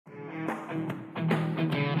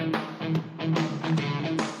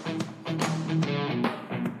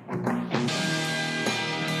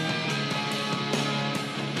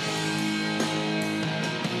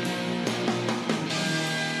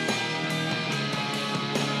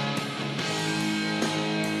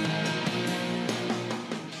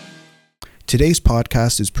Today's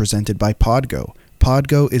podcast is presented by Podgo.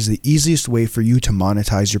 Podgo is the easiest way for you to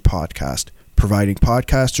monetize your podcast, providing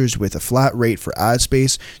podcasters with a flat rate for ad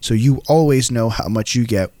space so you always know how much you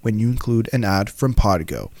get when you include an ad from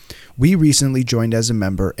Podgo. We recently joined as a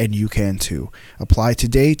member and you can too. Apply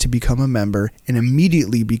today to become a member and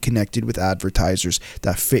immediately be connected with advertisers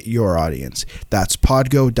that fit your audience. That's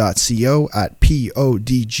podgo.co at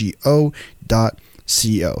podgo.co.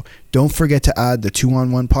 Don't forget to add the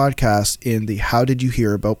 2-on-1 podcast in the How Did You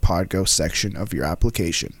Hear About Podgo section of your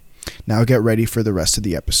application. Now get ready for the rest of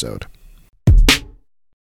the episode.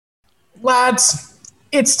 Lads,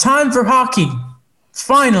 it's time for hockey.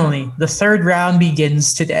 Finally, the third round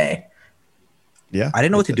begins today. Yeah, I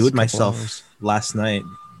didn't know what to do with myself last night.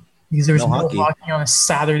 Because there was no hockey on a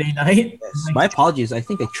Saturday night. Yes. My apologies. I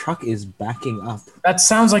think a truck is backing up. That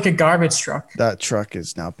sounds like a garbage truck. That truck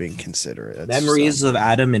is not being considerate. Memories of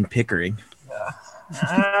Adam and Pickering.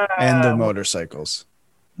 And the motorcycles.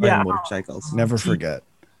 Yeah. Motorcycles. Never forget.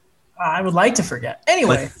 I would like to forget.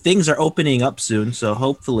 Anyway. But things are opening up soon, so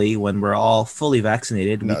hopefully when we're all fully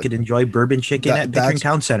vaccinated, we could enjoy bourbon chicken at Pickering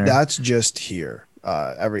Town Center. That's just here.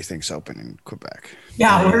 Everything's open in Quebec.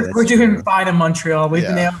 Yeah, we're doing fine in Montreal. We've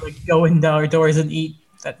been able to go indoors and eat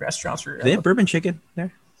at restaurants. Do they have bourbon chicken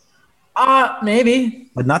there? Maybe.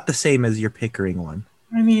 But not the same as your Pickering one.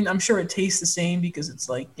 I mean, I'm sure it tastes the same because it's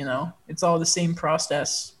like, it's all the same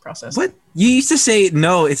process. What? You used to say,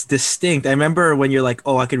 no, it's distinct. I remember when you're like,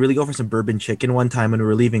 oh, I could really go for some bourbon chicken one time when we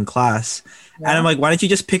were leaving class. Yeah. And I'm like, why don't you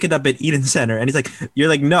just pick it up at Eden Center? And he's like, you're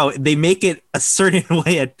like, no, they make it a certain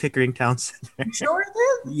way at Pickering Town Center. You sure it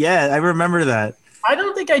did? Yeah, I remember that. I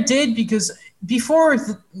don't think I did because before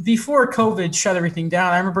COVID shut everything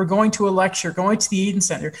down, I remember going to a lecture, going to the Eden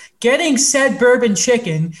Center, getting said bourbon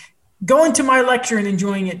chicken, going to my lecture and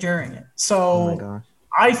enjoying it during it. So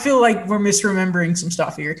I feel like we're misremembering some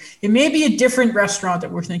stuff here. It may be a different restaurant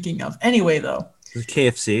that we're thinking of. Anyway, though.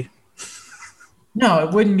 KFC. No,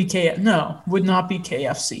 it wouldn't be would not be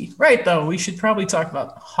KFC. Right, though. We should probably talk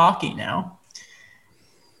about hockey now.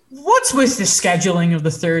 What's with the scheduling of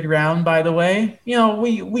the third round, by the way?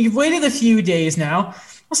 We've waited a few days now. I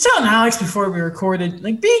was telling Alex before we recorded,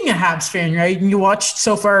 like being a Habs fan, right? And you watched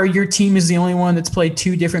so far, your team is the only one that's played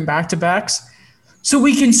two different back-to-backs. So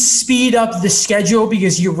we can speed up the schedule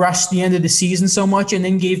because you rushed the end of the season so much and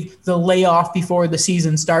then gave the layoff before the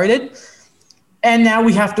season started. And now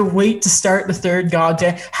we have to wait to start the third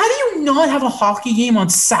goddamn. How do you not have a hockey game on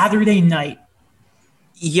Saturday night?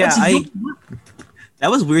 Yeah, that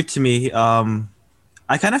was weird to me.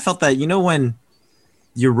 I kind of felt that, when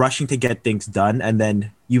you're rushing to get things done and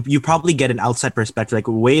then you probably get an outside perspective, like,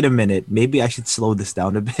 wait a minute, maybe I should slow this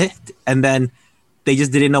down a bit. And then they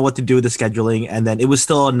just didn't know what to do with the scheduling. And then it was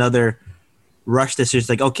still another rush decision.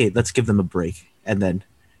 Like, okay, let's give them a break. And then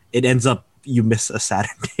it ends up you miss a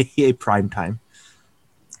Saturday, a prime time.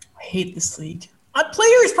 I hate this league.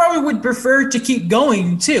 Players probably would prefer to keep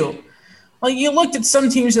going too. Like, you looked at some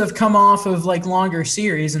teams that have come off of like longer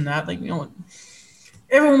series and that,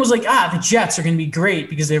 everyone was like, the Jets are going to be great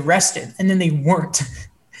because they rested, and then they weren't.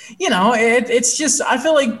 It's just, I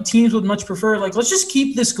feel like teams would much prefer, like, let's just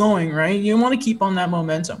keep this going, right? You want to keep on that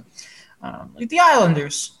momentum. Like the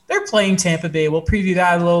Islanders, they're playing Tampa Bay. We'll preview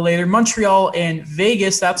that a little later. Montreal and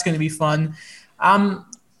Vegas, that's going to be fun.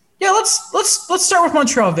 Let's start with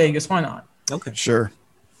Montreal, Vegas. Why not? Okay, sure.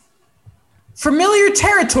 Familiar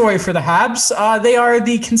territory for the Habs. They are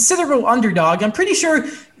the considerable underdog. I'm pretty sure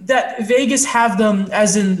that Vegas have them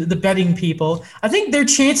as in the betting people. I think their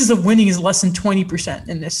chances of winning is less than 20%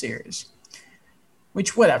 in this series.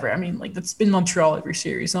 Which, whatever. I mean, that's been Montreal every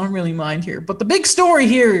series. I don't really mind here. But the big story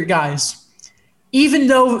here, guys, even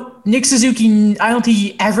though Nick Suzuki, I don't think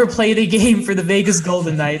he ever played a game for the Vegas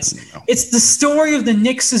Golden Knights, it's the story of the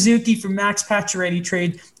Nick Suzuki for Max Pacioretty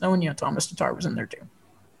trade. Oh, and Thomas Tatar was in there too.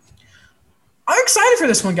 I'm excited for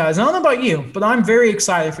this one, guys. I don't know about you, but I'm very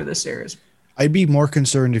excited for this series. I'd be more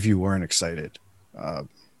concerned if you weren't excited. I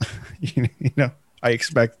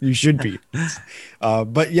expect you should be.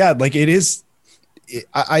 But yeah, it is.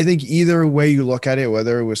 I think either way you look at it,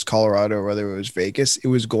 whether it was Colorado or whether it was Vegas, it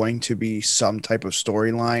was going to be some type of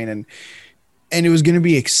storyline, and it was going to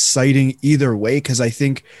be exciting either way, because I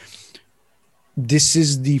think this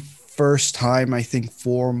is the first time, I think,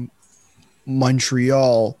 for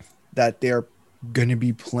Montreal that they're going to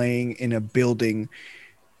be playing in a building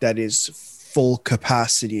that is full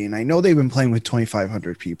capacity. And I know they've been playing with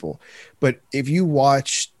 2,500 people, but if you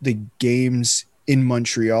watch the games in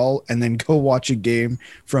Montreal and then go watch a game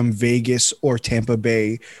from Vegas or Tampa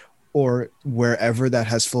Bay or wherever that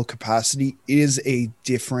has full capacity, it is a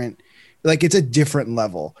different, it's a different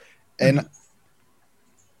level. And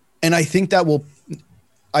And I think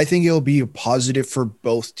it'll be a positive for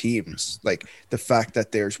both teams. Like the fact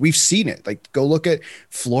that we've seen it. Like go look at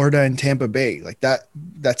Florida and Tampa Bay. Like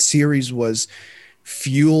that series was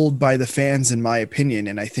fueled by the fans, in my opinion.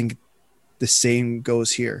 And I think the same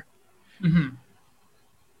goes here. Mm-hmm.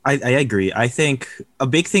 I agree. I think a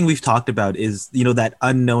big thing we've talked about is, that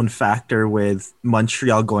unknown factor with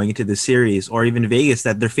Montreal going into the series, or even Vegas,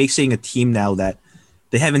 that they're facing a team now that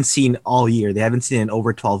they haven't seen all year. They haven't seen in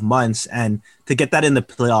over 12 months. And to get that in the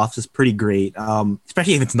playoffs is pretty great,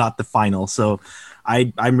 especially if it's not the final. So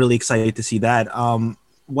I'm really excited to see that.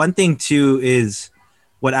 One thing, too, is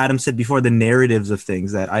what Adam said before, the narratives of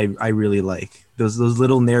things that I really like. Those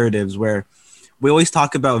little narratives where we always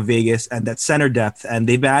talk about Vegas and that center depth, and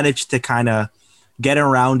they managed to kind of get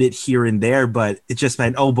around it here and there, but it just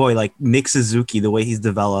meant, oh boy, like Nick Suzuki, the way he's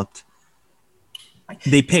developed.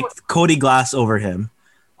 They picked Cody Glass over him.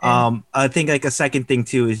 I think like a second thing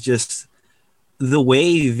too is just the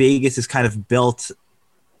way Vegas is kind of built.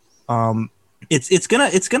 It's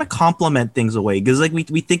gonna complement things away, because like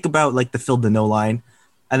we think about like the Phil Deneau line,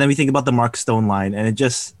 and then we think about the Mark Stone line, and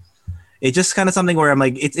it's just kind of something where I'm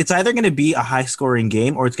like, it's either going to be a high scoring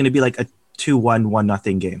game or it's going to be like a 2-1,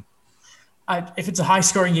 1-0 game. If it's a high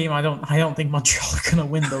scoring game, I don't think Montreal are going to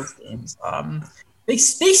win those games. They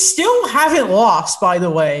still haven't lost, by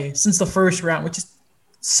the way, since the first round, which is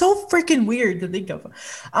so freaking weird to think of.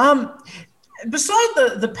 Beside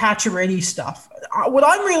the Pacioretty stuff, what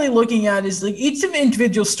I'm really looking at is like each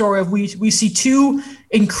individual story of we see two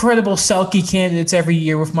incredible Selke candidates every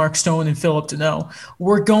year with Mark Stone and Philip Deneau.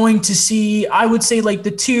 We're going to see, I would say, like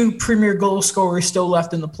the two premier goal scorers still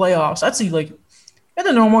left in the playoffs. I'd say like in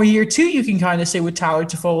a normal year too, you can kind of say with Tyler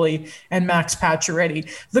Toffoli and Max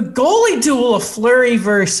Pacioretty. The goalie duel of Fleury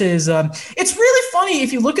versus it's really funny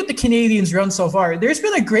if you look at the Canadiens' run so far. There's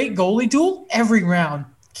been a great goalie duel every round.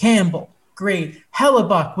 Campbell, great.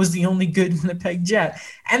 Hellebuck was the only good Winnipeg Jet.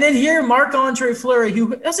 And then here, Marc-Andre Fleury,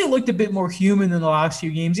 who has looked a bit more human in the last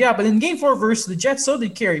few games. Yeah, but in Game 4 versus the Jets, so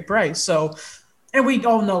did Carey Price. So, and we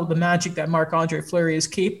all know the magic that Marc-Andre Fleury is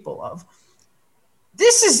capable of.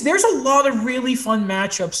 There's a lot of really fun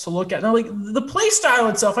matchups to look at. Now, like the play style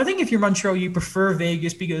itself, I think if you're Montreal, you prefer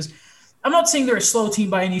Vegas because I'm not saying they're a slow team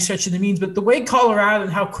by any stretch of the means, but the way Colorado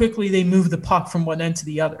and how quickly they move the puck from one end to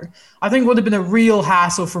the other, I think would have been a real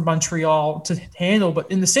hassle for Montreal to handle. But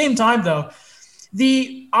in the same time, though,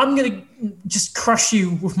 I'm going to just crush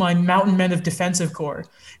you with my mountain men of defensive core.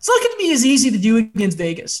 It's not going to be as easy to do against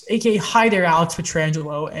Vegas, a.k.a. hi there, Alex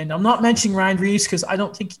Pietrangelo. And I'm not mentioning Ryan Reeves because I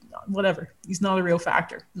don't think – whatever. He's not a real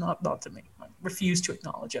factor. Not to me. I refuse to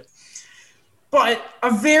acknowledge it. But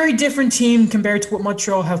a very different team compared to what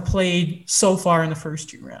Montreal have played so far in the first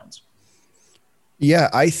two rounds. Yeah,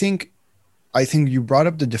 I think you brought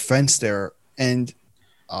up the defense there, and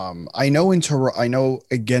I know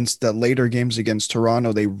against the later games against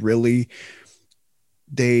Toronto, they really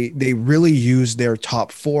use their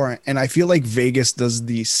top four, and I feel like Vegas does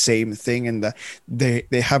the same thing. And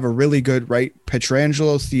they have a really good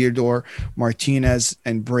Pietrangelo, Theodore, Martinez,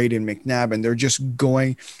 and Braden McNabb, and they're just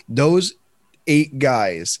going those 8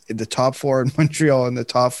 guys in the top 4 in Montreal and the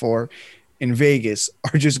top 4 in Vegas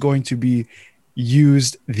are just going to be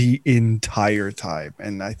used the entire time.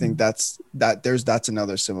 And I think that's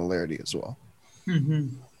another similarity as well. Mm-hmm.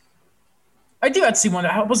 I do actually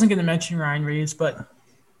wonder, I wasn't going to mention Ryan Reeves, but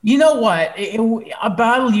you know what? A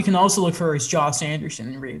battle you can also look for is Josh Anderson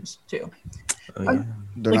and Reeves too. Oh,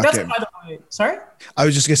 yeah. Sorry? I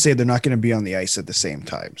was just going to say they're not going to be on the ice at the same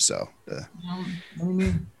time. So, what do you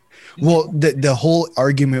mean? Well, the whole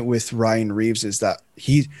argument with Ryan Reeves is that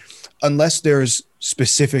unless there's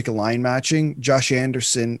specific line matching, Josh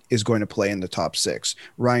Anderson is going to play in the top 6.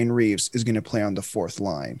 Ryan Reeves is going to play on the 4th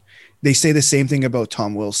line. They say the same thing about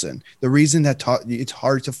Tom Wilson. The reason that it's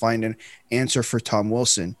hard to find an answer for Tom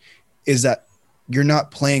Wilson is that you're not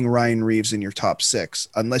playing Ryan Reeves in your top 6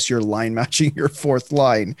 unless you're line matching your 4th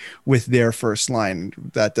line with their first line.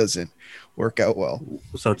 That doesn't work out well.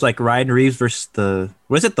 So it's like Ryan Reeves versus the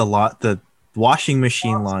washing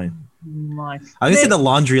machine line. I was going to say the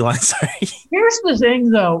laundry line. Sorry. Here's the thing,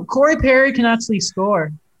 though. Corey Perry can actually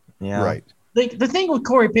score. Yeah. Right. Like the thing with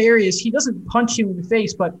Corey Perry is he doesn't punch you in the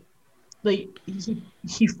face, but like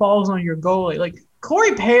he falls on your goalie. Like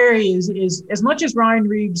Corey Perry is as much as Ryan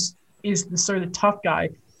Reeves is the sort of tough guy.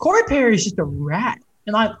 Corey Perry is just a rat,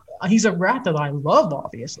 and he's a rat that I love,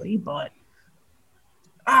 obviously. But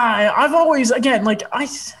I've always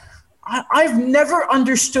I've never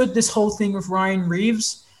understood this whole thing with Ryan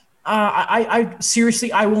Reeves. I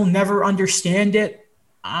seriously, I will never understand it.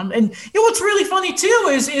 And what's really funny too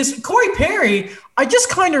is Corey Perry. I just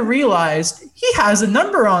kind of realized he has a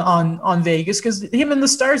number on Vegas because him and the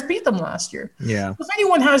Stars beat them last year. Yeah. If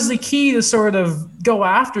anyone has the key to sort of go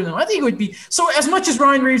after them, I think it would be. So as much as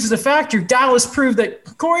Ryan Reaves is a factor, Dallas proved that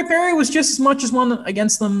Corey Perry was just as much as one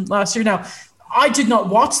against them last year. Now, I did not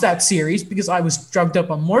watch that series because I was drugged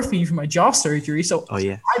up on morphine for my jaw surgery. So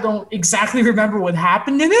I don't exactly remember what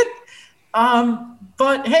happened in it.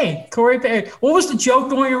 But hey, Corey Perry, what was the joke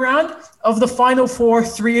going around? Of the Final Four,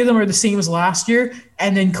 3 of them are the same as last year,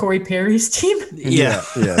 and then Corey Perry's team? Yeah.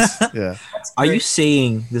 Yes. Yeah. Are you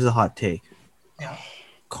saying, this is a hot take,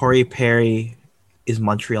 Corey Perry is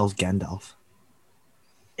Montreal's Gandalf?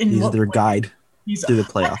 He's their guide through the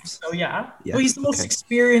playoffs. So yeah. Well, he's the most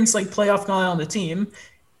experienced playoff guy on the team.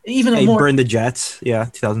 Even he burned the Jets,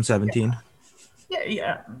 2017.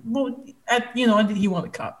 Yeah. Well, he won the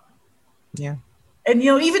cup. Yeah. And,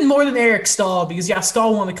 even more than Eric Stahl, because,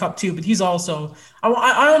 Stahl won the cup too, but he's also –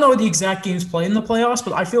 I don't know the exact games played in the playoffs,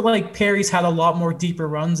 but I feel like Perry's had a lot more deeper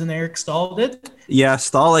runs than Eric Stahl did. Yeah,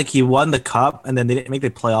 Stahl, he won the cup, and then they didn't make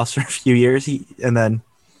the playoffs for a few years, and then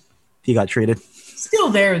he got traded. Still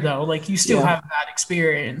there, though. You still have that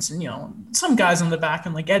experience. And, some guys on the back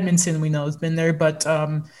end, Edmondson, we know has been there, but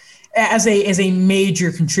as a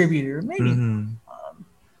major contributor, maybe. Mm-hmm.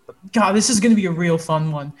 God, this is going to be a real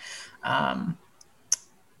fun one.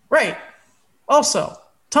 Right. Also,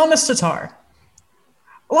 Thomas Tatar.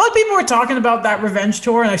 A lot of people are talking about that revenge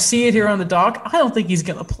tour, and I see it here on the dock. I don't think he's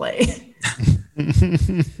going to play.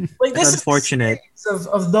 This unfortunate. Is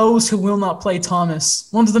of those who will not play Thomas.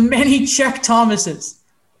 One of the many Czech Thomases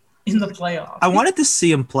in the playoffs. I wanted to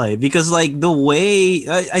see him play because, the way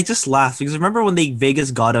I just laughed because remember when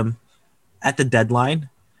Vegas got him at the deadline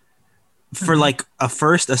for a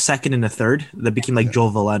first, a second, and a third that became Joe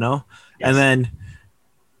Veleno, and then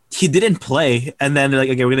he didn't play, and then they're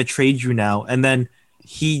okay, we're gonna trade you now, and then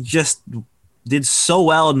he just did so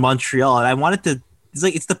well in Montreal, and I wanted to.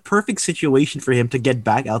 It's the perfect situation for him to get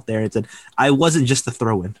back out there and said, "I wasn't just a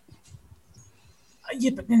throw-in."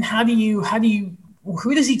 Yeah, but then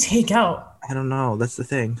who does he take out? I don't know. That's the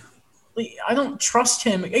thing. I don't trust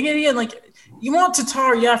him. Again, you want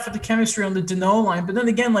Tatar, for the chemistry on the Danault line, but then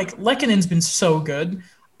again, Lekkonen's been so good.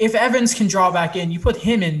 If Evans can draw back in, you put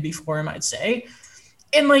him in before him, I'd say.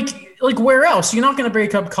 And where else? You're not going to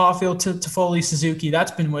break up Caulfield to Foley Suzuki.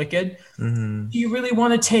 That's been wicked. Mm-hmm. Do you really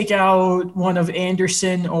want to take out one of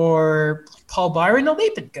Anderson or Paul Byron? No,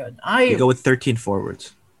 they've been good. You go with 13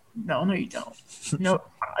 forwards. No, you don't. No,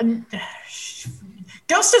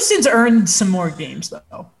 Gustafson's earned some more games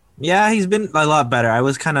though. Yeah, he's been a lot better. I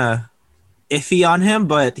was kind of iffy on him,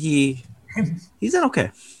 but he's done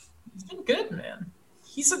okay. He's been good, man.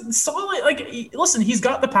 He's a solid. Listen, he's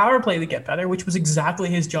got the power play to get better, which was exactly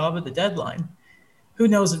his job at the deadline. Who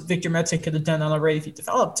knows if Victor Mete could have done that already if he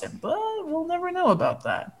developed him, but we'll never know about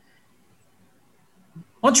that.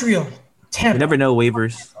 Montreal, Tampa. You never know.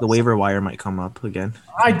 Waivers, the waiver wire might come up again.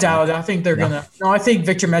 I doubt it. I think they're gonna. No, I think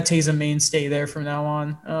Victor Mete is a mainstay there from now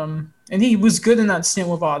on. And he was good in that stint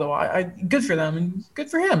with Ottawa. Good for them and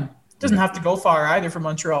good for him. Doesn't have to go far either for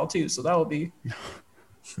Montreal too, so that will be.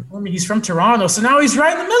 He's from Toronto, so now he's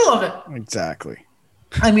right in the middle of it. Exactly.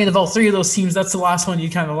 Of all 3 of those teams, that's the last one you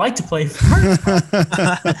kind of like to play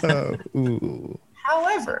for. Ooh.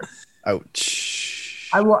 However, ouch.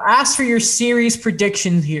 I will ask for your series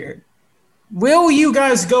predictions here. Will you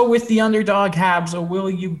guys go with the underdog Habs, or will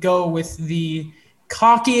you go with the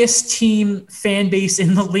cockiest team fan base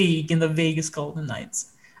in the league in the Vegas Golden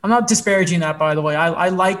Knights? I'm not disparaging that, by the way. I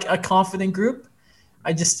like a confident group.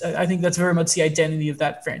 I think that's very much the identity of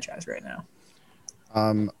that franchise right now.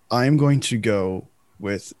 I'm going to go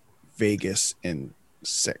with Vegas in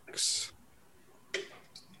 6.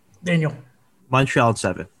 Daniel. Montreal in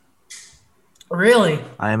 7. Really?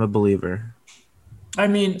 I am a believer. I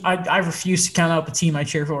refuse to count out the team I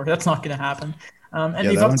cheer for. That's not going to happen.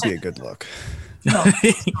 And that would be a good look. No,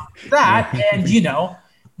 that, and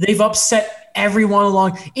they've upset everyone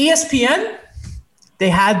along. ESPN, they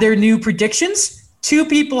had their new predictions. 2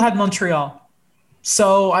 people had Montreal.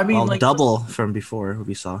 So, double from before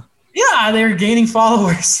we saw. Yeah, they're gaining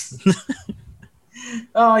followers. You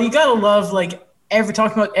got to love,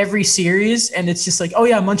 talking about every series, and it's just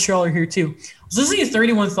Montreal are here too. I was listening to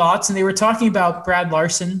 31 Thoughts, and they were talking about Brad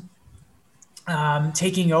Larson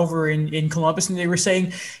taking over in Columbus, and they were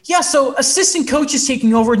saying, so assistant coaches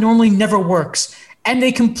taking over normally never works. And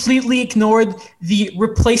they completely ignored the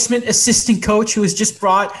replacement assistant coach who has just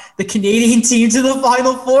brought the Canadian team to the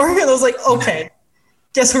Final Four. And I was like, okay,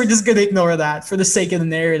 Guess we're just going to ignore that for the sake of the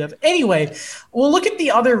narrative. Anyway, we'll look at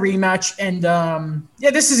the other rematch. And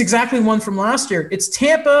this is exactly one from last year. It's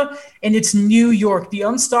Tampa and it's New York, the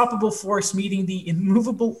unstoppable force meeting the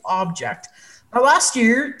immovable object. Now, last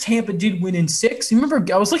year, Tampa did win in 6. Remember,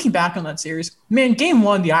 I was looking back on that series. Man, game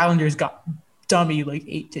 1, the Islanders got dummy like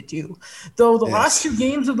 8-2. Though the last 2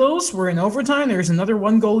 games of those were in overtime. There's another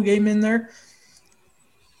 1-goal game in there.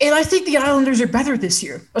 And I think the Islanders are better this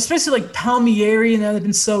year, especially like Palmieri and that have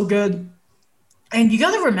been so good. And you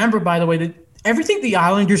got to remember, by the way, that everything the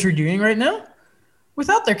Islanders are doing right now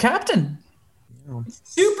without their captain.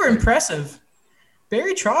 Super impressive.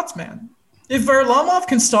 Barry Trotz, man. If Varlamov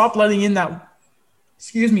can stop letting in that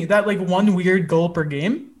like 1 weird goal per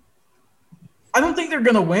game, I don't think they're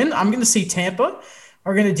going to win. I'm going to see Tampa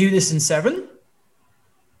are going to do this in 7.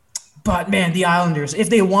 But, man, the Islanders, if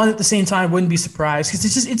they won at the same time, I wouldn't be surprised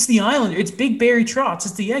because it's the Islanders. It's Big Barry Trotz.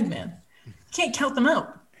 It's the Eggman. You can't count them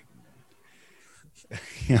out.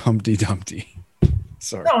 Humpty Dumpty.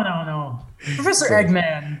 Sorry. No. Professor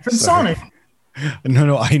Eggman from Sonic.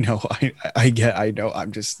 No, I know. I know.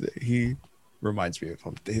 I'm just, he reminds me of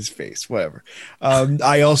his face, whatever.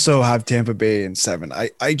 I also have Tampa Bay in 7. I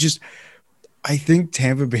think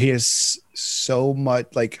Tampa Bay is so much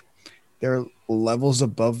like they're levels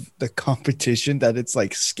above the competition that it's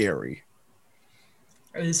like scary.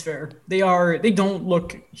 It is fair. They don't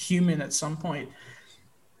look human at some point.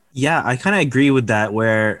 Yeah, I kind of agree with that.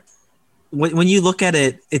 Where when you look at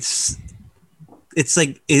it, it's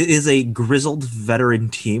like it is a grizzled veteran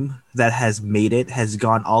team that has made it, has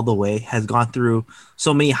gone all the way, has gone through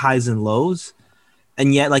so many highs and lows,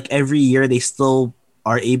 and yet like every year they still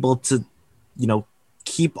are able to,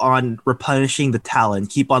 keep on replenishing the talent,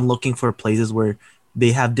 keep on looking for places where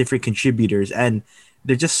they have different contributors, and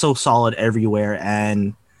they're just so solid everywhere.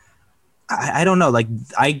 And I don't know, like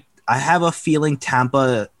I have a feeling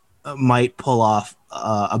Tampa might pull off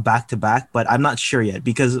a back-to-back, but I'm not sure yet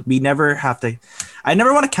because I never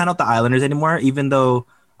want to count out the Islanders anymore, even though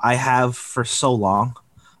I have for so long.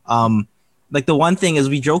 Like the one thing is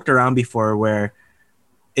we joked around before where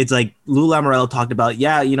it's like Lou Lamoriello talked about,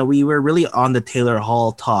 we were really on the Taylor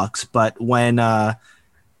Hall talks, but when Todd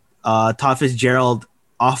Fitzgerald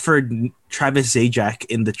offered Travis Zajac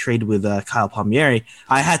in the trade with Kyle Palmieri,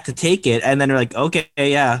 I had to take it, and then they're like, okay,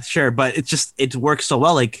 yeah, sure, but it works so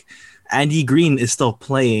well. Like Andy Green is still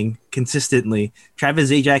playing consistently.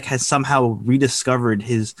 Travis Zajac has somehow rediscovered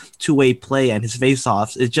his two-way play and his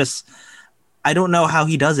face-offs. It's just, I don't know how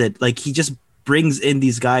he does it. Like he just brings in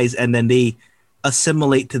these guys, and then they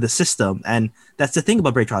assimilate to the system, and that's the thing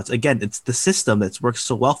about Barry Trotz. Again, it's the system that's worked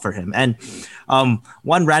so well for him. And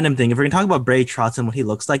one random thing, if we're gonna talk about Barry Trotz and what he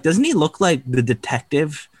looks like, doesn't he look like the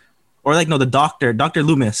detective, or the doctor, Dr.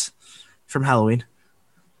 Loomis from Halloween?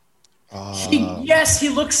 Yes, he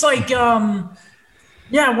looks like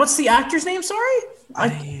what's the actor's name? Sorry,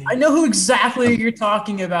 I know who exactly you're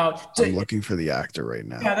talking about. I'm looking for the actor right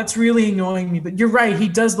now. Yeah, that's really annoying me, but you're right. He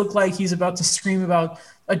does look like he's about to scream about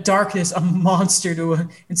a darkness, a monster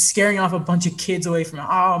and scaring off a bunch of kids away from it.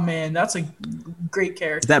 Oh man, that's a great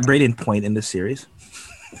character. Is that Braden Point in this series?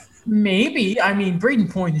 Maybe. I mean, Braden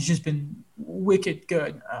Point has just been wicked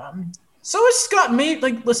good. So is Scott May.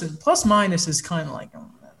 Like, listen, plus minus is kind of like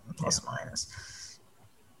plus minus.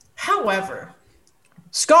 However,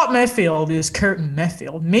 Scott Mayfield is Curtin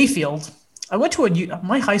Mayfield. I went to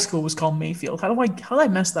my high school was called Mayfield. How did I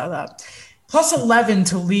mess that up? Plus 11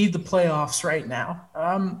 to lead the playoffs right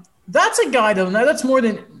now. That's a guy, though. Now that's more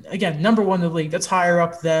than, again, number 1 in the league. That's higher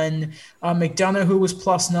up than McDonough, who was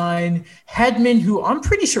plus 9. Hedman, who I'm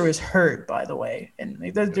pretty sure is hurt, by the way. And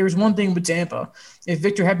there's one thing with Tampa. If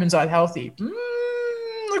Victor Hedman's not healthy,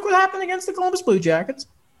 look what happened against the Columbus Blue Jackets.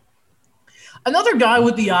 Another guy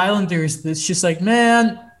with the Islanders that's just like,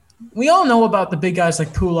 man, we all know about the big guys like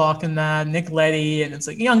Pulak and that, Nick Leddy, and it's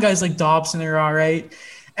like young guys like Dobson are all right.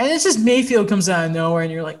 And it's just Mayfield comes out of nowhere,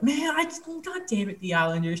 and you're like, man, God damn it, the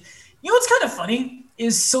Islanders. You know what's kind of funny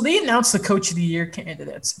is, so they announced the Coach of the Year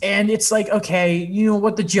candidates, and it's like, okay, you know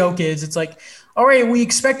what the joke is. It's like, all right, we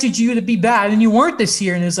expected you to be bad, and you weren't this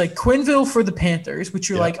year. And it's like Quenneville for the Panthers, which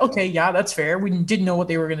you're like, okay, yeah, that's fair. We didn't know what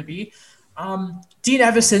they were going to be. Dean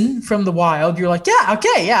Evison from the Wild, you're like, yeah,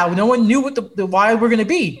 okay, yeah. No one knew what the Wild were going to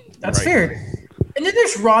be. That's fair. And then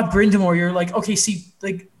there's Rod Brindamore. You're like, okay, see,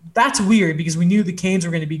 like, that's weird because we knew the Canes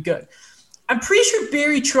were going to be good. I'm pretty sure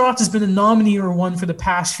Barry Trotz has been a nominee or one for the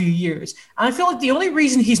past few years. And I feel like the only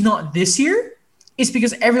reason he's not this year is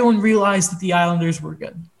because everyone realized that the Islanders were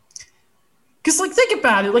good. Because, like, think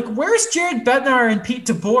about it. Like, where's Jared Bednar and Pete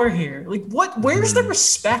DeBoer here? Like, where's the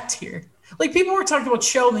respect here? Like, people were talking about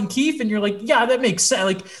Sheldon Keefe, and you're like, yeah, that makes sense.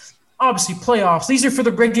 Like, obviously playoffs. These are for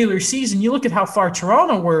the regular season. You look at how far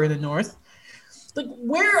Toronto were in the North. Like,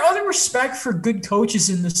 where are the respect for good coaches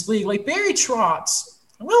in this league? Like Barry Trotz,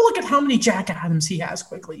 I'm going to look at how many Jack Adams he has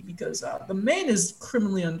quickly because the man is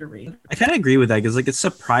criminally underrated. I kind of agree with that because like it's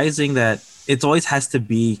surprising that it always has to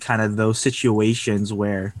be kind of those situations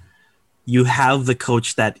where you have the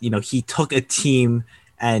coach that, he took a team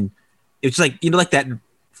and it's like, like that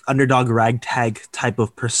underdog ragtag type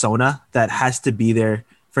of persona that has to be there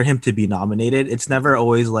for him to be nominated. It's never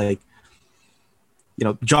always like,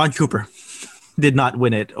 John Cooper did not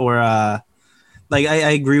win it or like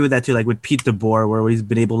I agree with that too, like with Pete DeBoer, where he's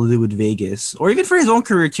been able to do with Vegas or even for his own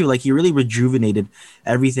career too. Like he really rejuvenated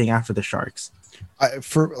everything after the Sharks. I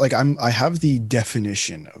have the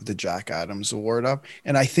definition of the Jack Adams Award up,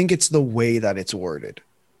 and I think it's the way that it's worded.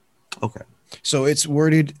 Okay. So it's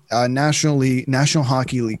worded National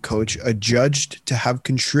Hockey League coach adjudged to have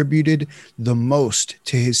contributed the most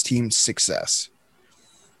to his team's success.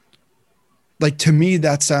 Like, to me,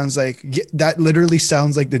 that literally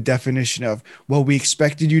sounds like the definition of, well, we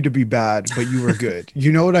expected you to be bad, but you were good.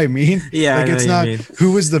 You know what I mean? Yeah. Like, it's not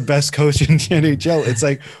who was the best coach in the NHL. It's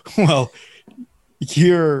like, well,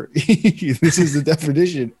 here, this is the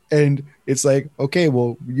definition. And it's like, okay,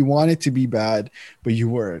 well, you wanted to be bad, but you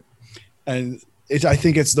weren't. And I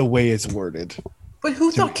think it's the way it's worded. But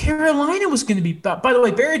who thought Carolina was going to be bad? By the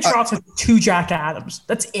way, Barry Trotz had 2 Jack Adams.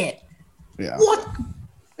 That's it. Yeah. What?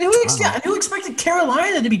 Who expected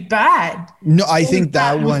Carolina to be bad? No, I think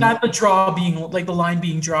that one. Was that the draw being like the line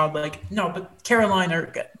being drawn? Like no, but Carolina are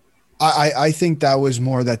good. I think that was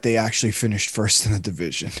more that they actually finished first in the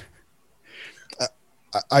division.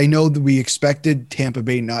 I know that we expected Tampa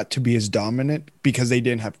Bay not to be as dominant because they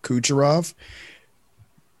didn't have Kucherov,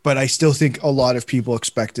 but I still think a lot of people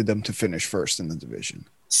expected them to finish first in the division.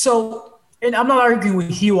 So, and I'm not arguing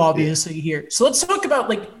with you obviously here. So let's talk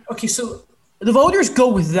about so the voters go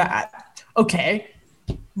with that. Okay.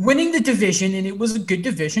 Winning the division, and it was a good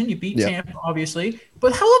division. You beat Tampa, obviously.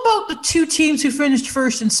 But how about the 2 teams who finished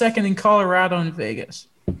first and second in Colorado and Vegas?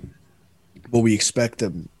 Well, we expect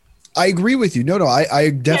them. I agree with you. No,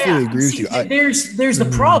 I definitely agree with you. There's the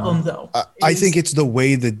problem, though. I think it's the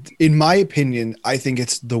way that, in my opinion, I think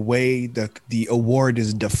it's the way the award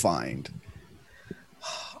is defined.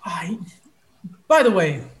 By the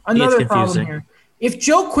way, another problem here. If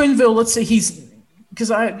Joe Quenneville, let's say you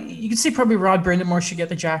can say probably Rod Brindamore should get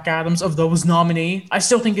the Jack Adams of those nominee. I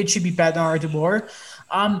still think it should be Bednar DeBoer.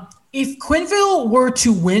 If Quenneville were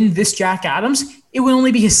to win this Jack Adams, it would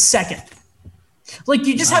only be his second. Like,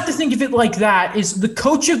 you just have to think of it like that. Is the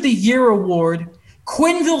Coach of the Year award,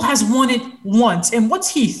 Quenneville has won it once. And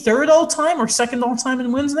what's he, third all-time or second all-time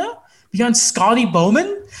in wins now? Behind Scotty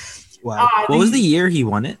Bowman? Wow. What was the year he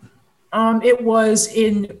won it? It was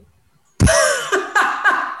in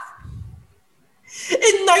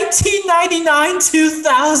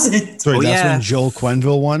 1999-2000. Sorry, that's when Joel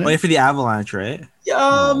Quenneville won it? Wait for the Avalanche, right?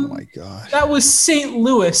 Oh, my God. That was St.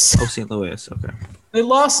 Louis. Oh, St. Louis. Okay. They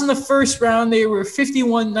lost in the first round. They were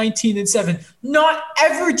 51-19-7. Not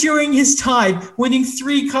ever during his time, winning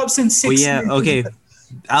 3 cups in 6 years. Okay.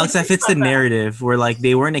 Alex, that fits the narrative where, like,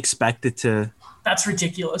 they weren't expected to. That's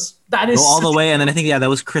ridiculous. That is go all the way. And then I think, that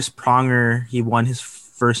was Chris Pronger. He won his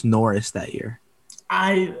first Norris that year.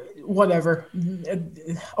 Whatever.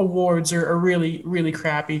 Awards are really, really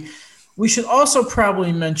crappy. We should also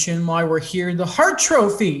probably mention while we're here, the Hart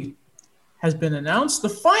Trophy has been announced. The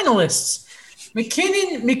finalists,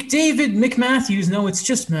 McKinnon, McDavid, McMatthews. No, it's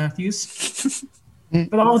just Matthews.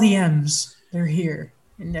 But all the M's, they're here.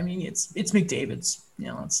 And I mean, it's McDavid's.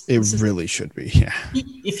 It really should be, yeah.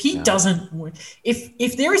 If he doesn't win,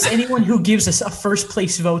 if there is anyone who gives us a first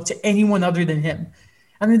place vote to anyone other than him,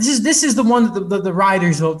 I mean, this is the one that the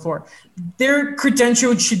riders vote for. Their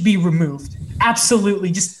credentials should be removed.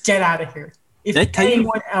 Absolutely, just get out of here. If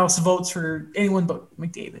anyone else votes for anyone but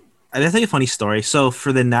McDavid. I'll tell you a funny story. So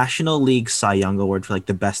for the National League Cy Young Award for like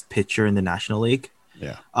the best pitcher in the National League,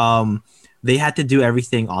 they had to do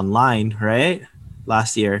everything online, right?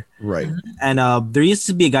 Last year, right? And there used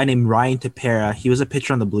to be a guy named Ryan Tepera. He was a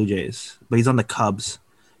pitcher on the Blue Jays, but he's on the Cubs,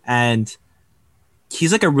 and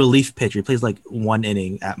he's like a relief pitcher. He plays like 1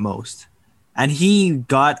 inning at most. And he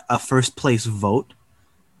got a first place vote.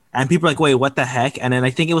 And people are like, wait, what the heck? And then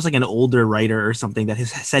I think it was like an older writer or something that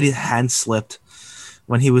said his hand slipped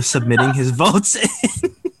when he was submitting his votes.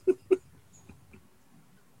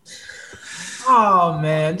 Oh,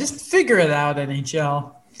 man. Just figure it out,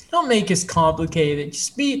 NHL. Don't make this complicated.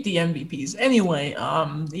 Just beat the MVPs. Anyway,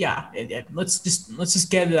 let's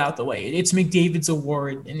just get it out the way. It's McDavid's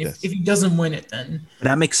award, and if he doesn't win it, then but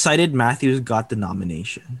I'm excited Matthews got the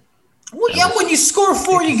nomination. Well, yeah, when you score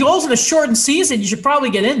 40 goals in a shortened season, you should probably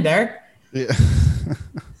get in there. Yeah.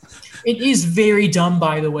 It is very dumb,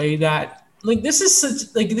 by the way, that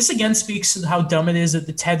this again speaks to how dumb it is that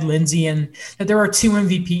the Ted Lindsay and that there are 2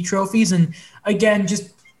 MVP trophies. And again,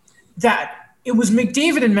 just that it was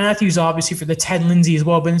McDavid and Matthews, obviously, for the Ted Lindsay as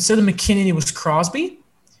well. But instead of McKinnon, it was Crosby.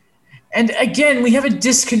 And again, we have a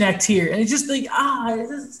disconnect here. And it's just like,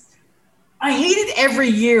 I hate it every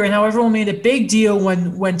year and how everyone made a big deal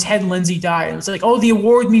when Ted Lindsay died. It was like, oh, the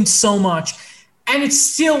award means so much. And it's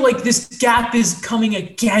still like this gap is coming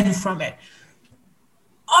again from it.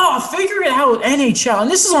 Oh, figure it out, NHL.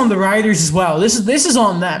 And this is on the writers as well. This is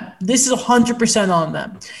on them. This is 100% on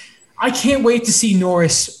them. I can't wait to see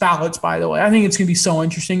Norris ballots, by the way. I think it's going to be so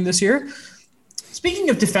interesting this year. Speaking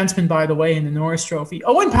of defensemen, by the way, in the Norris Trophy,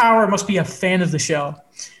 Owen Power must be a fan of the show.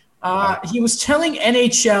 He was telling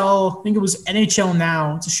NHL, I think it was NHL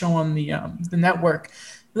Now, it's a show on the network,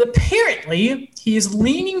 that apparently he is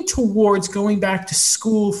leaning towards going back to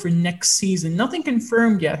school for next season. Nothing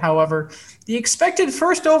confirmed yet, however. The expected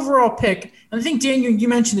first overall pick, and I think, Daniel, you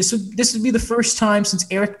mentioned this would be the first time since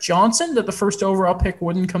Eric Johnson that the first overall pick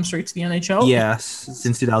wouldn't come straight to the NHL? Yes,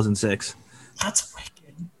 since 2006. That's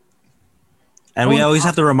wicked. And we always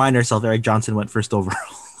have to remind ourselves Eric Johnson went first overall.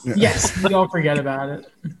 Yes, we all forget about it.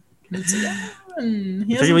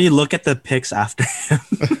 Especially when you look at the picks after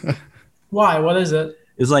him. Why? What is it?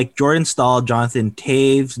 It was like Jordan Stahl, Jonathan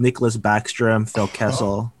Taves, Nicholas Backstrom, Phil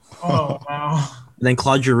Kessel. Oh, wow. And then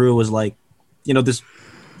Claude Giroux was like, this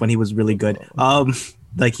when he was really good.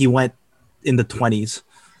 Like he went in the 20s.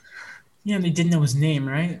 Yeah, and they didn't know his name,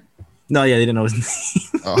 right? No, yeah, they didn't know his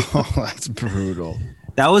name. Oh, that's brutal.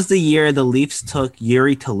 That was the year the Leafs took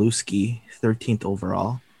Yuri Taluski, 13th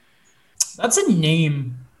overall. That's a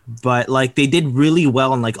name. But like they did really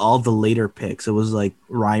well on like all the later picks. It was like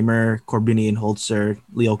Reimer, Korbinian, Holzer,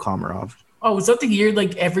 Leo Komarov. Oh, was that the year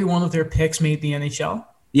like every one of their picks made the NHL?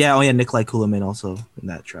 Yeah, Nikolai Kulemin also in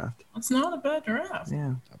that draft. That's not a bad draft.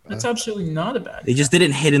 Yeah. That's absolutely not a bad draft. They just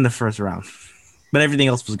didn't hit in the first round. But everything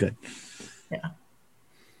else was good. Yeah.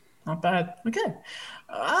 Not bad. Okay.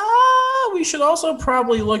 We should also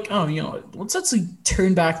probably look. Let's actually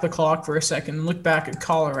turn back the clock for a second and look back at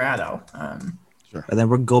Colorado. Sure. And then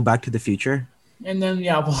we'll go back to the future. And then, and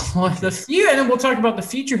then we'll talk about the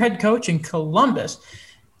future head coach in Columbus.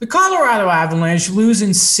 The Colorado Avalanche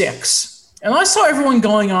losing 6. And I saw everyone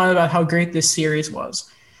going on about how great this series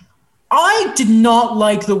was. I did not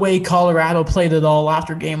like the way Colorado played at all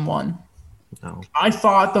after game 1. No. I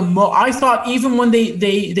thought even when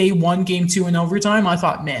they won game 2 in overtime, I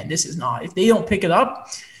thought, man, this is not. If they don't pick it up,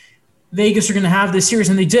 Vegas are going to have this series,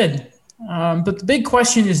 and they did. But the big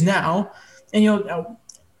question is now, and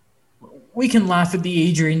we can laugh at the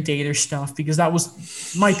Adrian Dater stuff because that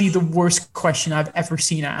might be the worst question I've ever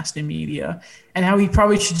seen asked in media, and how he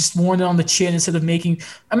probably should just worn it on the chin instead of making.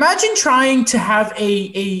 Imagine trying to have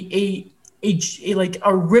a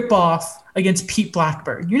ripoff against Pete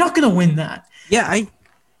Blackburn. You're not going to win that. Yeah,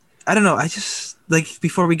 I don't know. I just like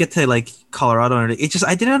before we get to like Colorado, I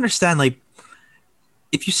didn't understand like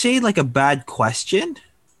if you say like a bad question,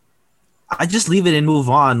 I just leave it and move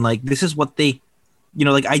on. Like this is what they,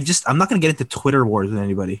 I'm not gonna get into Twitter wars with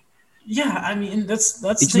anybody. Yeah, I mean that's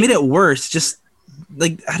it just made it worse. Just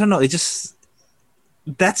like I don't know.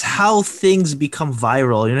 That's how things become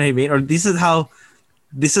viral. You know what I mean? Or this is how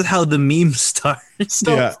the memes start.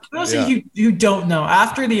 So for those of you who don't know,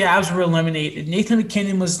 after the Avs were eliminated, Nathan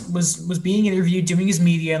MacKinnon was being interviewed, doing his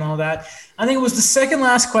media and all that. I think it was the second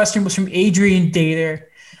last question was from Adrian Dater.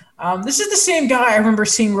 This is the same guy I remember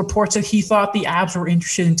seeing reports that he thought the Avs were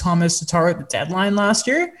interested in Thomas Tatar at the deadline last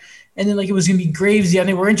year. And then, it was going to be Graves. Yeah, and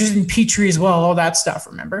they were interested in Petrie as well, all that stuff,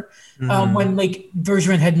 remember? Mm-hmm. When,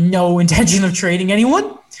 Bergevin had no intention of trading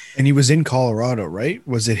anyone. And he was in Colorado, right?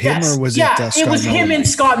 Was it him or was it Scott it was him and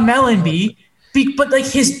Scott Mellanby. But,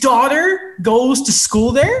 his daughter goes to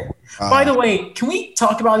school there. By the way, can we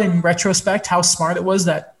talk about in retrospect how smart it was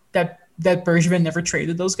that Bergevin never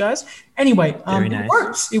traded those guys? Anyway, nice. It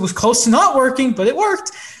worked. It was close to not working, but it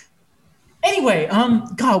worked. Anyway,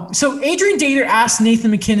 so Adrian Dater asked Nathan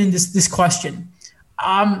MacKinnon this question.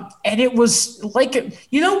 And it was like,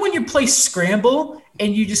 when you play Scramble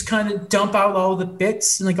and you just kind of dump out all the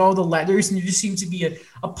bits and all the letters and there just seems to be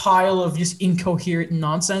a pile of just incoherent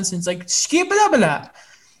nonsense. And it's like, skip it up a lot.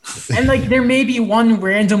 And there may be one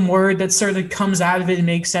random word that sort of comes out of it and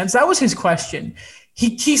makes sense. That was his question.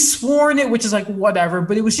 He swore in it, which is whatever,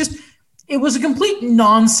 but it was a complete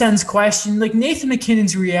nonsense question. Nathan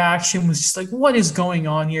MacKinnon's reaction was just what is going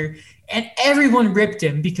on here? And everyone ripped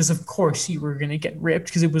him because, of course, you were going to get ripped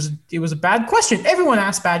because it was a bad question. Everyone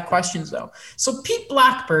asked bad questions, though. So Pete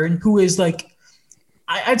Blackburn, who is like,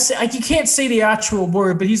 I'd say, like, you can't say the actual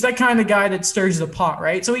word, but he's that kind of guy that stirs the pot,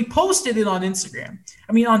 right? So he posted it on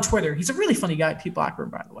on Twitter. He's a really funny guy, Pete Blackburn,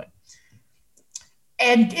 by the way.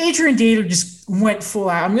 And Adrian Dater just went full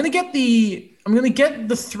out. I'm gonna get the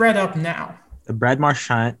thread up now. The Brad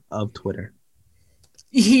Marchand of Twitter.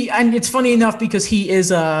 And it's funny enough because he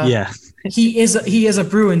is a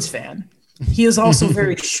Bruins fan. He is also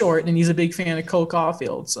very short, and he's a big fan of Cole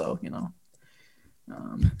Caulfield. So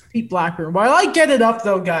Pete Blackburn. While I get it up,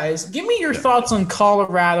 though, guys, give me your thoughts on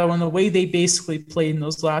Colorado and the way they basically played in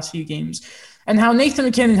those last few games, and how Nathan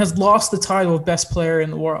MacKinnon has lost the title of best player in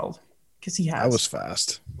the world because he has. That was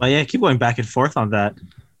fast. Well, yeah, keep going back and forth on that.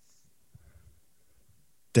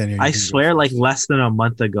 Daniel, I swear, like less than a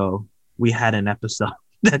month ago, we had an episode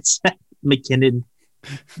that said MacKinnon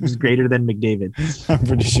was greater than McDavid. I'm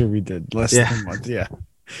pretty sure we did. Less than a month, yeah.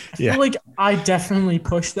 I feel like I definitely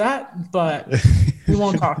pushed that, but we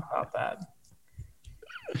won't talk about that.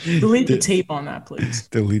 Delete the tape on that, please.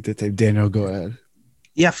 Delete the tape. Daniel, go ahead.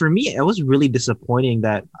 Yeah, for me, it was really disappointing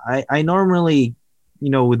that I normally,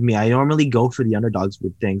 with me, I normally go for the underdogs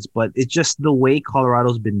with things, but it's just the way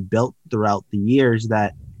Colorado's been built throughout the years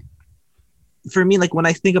that, for me, like when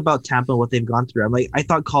I think about Tampa and what they've gone through, I'm like, I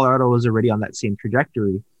thought Colorado was already on that same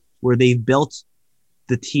trajectory where they've built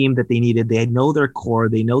the team that they needed. They know their core.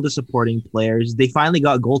 They know the supporting players. They finally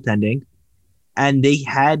got goaltending, and they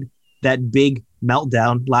had that big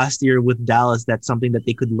meltdown last year with Dallas. That's something that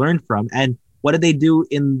they could learn from. And what did they do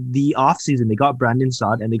in the offseason? They got Brandon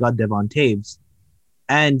Saad and they got Devon Taves.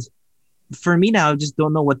 And for me now, I just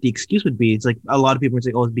don't know what the excuse would be. It's like a lot of people are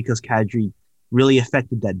saying, oh, it's because Kadri really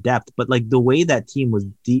affected that depth. But like the way that team was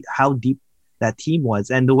deep, how deep that team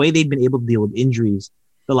was, and the way they've been able to deal with injuries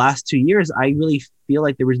the last 2 years, I really feel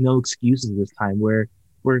like there was no excuses this time where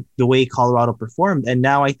the way Colorado performed. And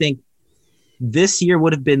now I think this year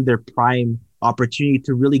would have been their prime opportunity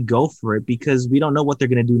to really go for it, because we don't know what they're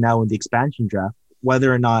going to do now in the expansion draft,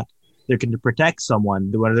 whether or not they're going to protect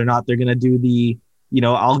someone, whether or not they're going to do the,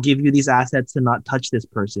 I'll give you these assets to not touch this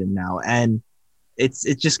person now. And it's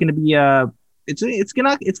just going to be it's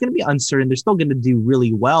going to be uncertain. They're still going to do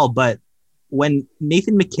really well. But when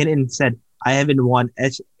Nathan MacKinnon said, I haven't won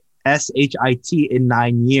SHIT in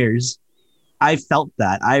 9 years, I felt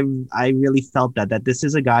that. I really felt that this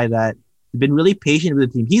is a guy that has been really patient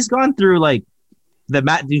with the team. He's gone through like the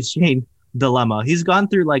Matt Duchene dilemma. He's gone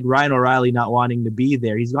through like Ryan O'Reilly not wanting to be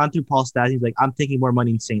there. He's gone through Paul Stastny. He's like, I'm taking more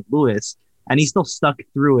money in St. Louis, and he's still stuck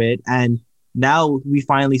through it. And now we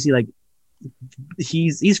finally see like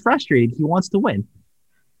he's frustrated. He wants to win.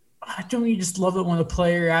 Don't you just love it when a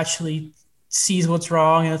player actually sees what's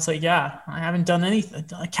wrong and it's like, yeah, I haven't done anything.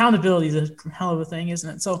 Accountability is a hell of a thing, isn't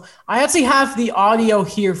it? So I actually have the audio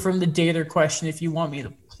here from the Dater question if you want me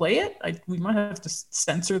to play it. We might have to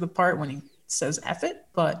censor the part when he says F it,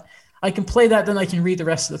 but I can play that, then I can read the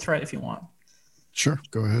rest of the thread if you want. Sure,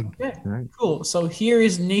 go ahead. Okay, right. Cool. So here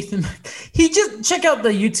is Nathan. He just check out the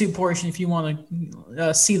YouTube portion if you want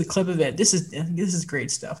to see the clip of it. This is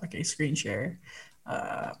great stuff. Okay, screen share.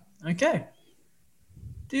 Okay.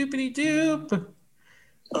 Doopity doop.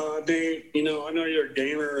 Dave, I know you're a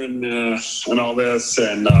gamer and all this,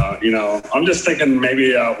 and I'm just thinking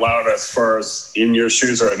maybe out loud as far as in your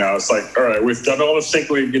shoes right now. It's like, all right, we've done all the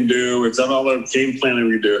thinking we can do, we've done all the game planning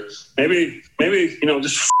we can do. Maybe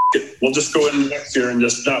just it. We'll just go in next year and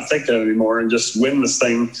just not think that anymore and just win this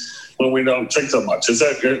thing when we don't think so much.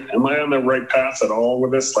 Am I on the right path at all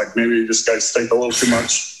with this? Like maybe this guys think a little too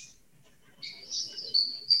much.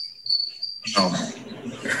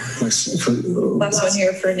 Last one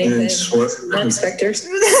here for Nathan. Non-specters.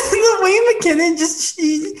 The way MacKinnon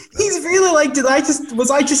he's really like,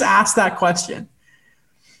 was I just asked that question?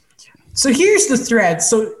 So here's the thread.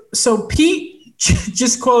 So Pete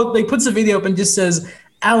just they puts a video up and just says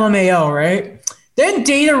LMAO, right? Then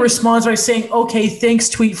Data responds by saying, okay, thanks,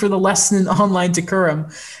 tweet for the lesson in online decorum.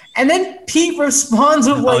 And then Pete responds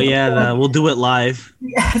with like, we'll do it live.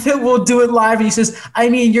 Yeah, we'll do it live. And he says, I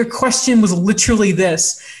mean, your question was literally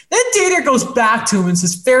this. Then Dater goes back to him and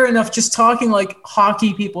says, fair enough, just talking like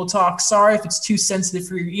hockey people talk. Sorry if it's too sensitive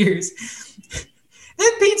for your ears.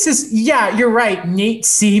 Then Pete says, yeah, you're right. Nate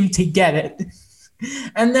seemed to get it.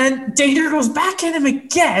 And then Dater goes back at him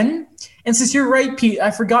again and says, you're right, Pete.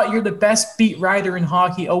 I forgot you're the best beat writer in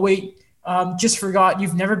hockey. Oh, wait. Just forgot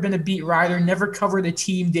you've never been a beat writer, never covered a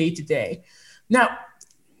team day to day. Now,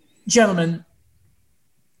 gentlemen,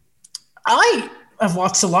 I have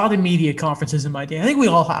watched a lot of media conferences in my day. I think we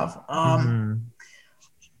all have.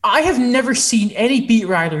 I have never seen any beat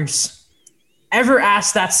writers ever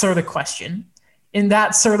asked that sort of question in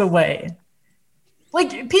that sort of way.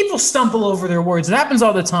 Like, people stumble over their words. It happens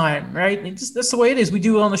all the time, right? That's the way it is. We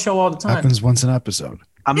do it on the show all the time. Happens once an episode.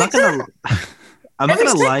 I'm not gonna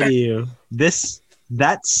lie to you.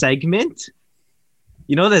 That segment,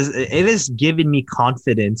 you know, it has given me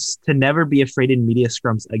confidence to never be afraid in media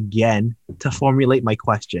scrums again to formulate my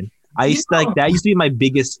question. That used to be my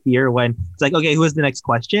biggest fear when it's like, okay, who is the next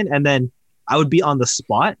question? And then I would be on the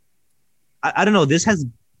spot. I don't know. This has,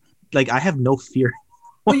 like, I have no fear.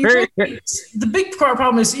 Well, the big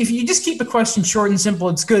problem is if you just keep the question short and simple,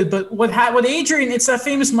 it's good. But what Adrian, it's that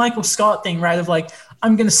famous Michael Scott thing, right? Of like,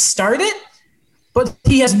 I'm going to start it, but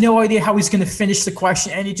he has no idea how he's going to finish the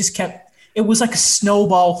question. And it was like a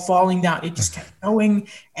snowball falling down. It just kept going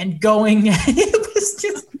and going. It was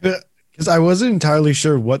just. Because I wasn't entirely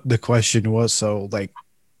sure what the question was. So, like,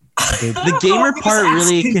 the gamer part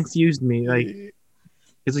really confused me. Like,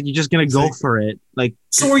 it's like you're just going to go for it. Like,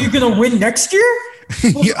 so are you going to win next year?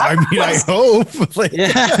 Well, yeah, I mean, I hope. Like,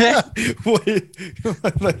 yeah.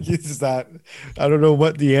 Like, is that? I don't know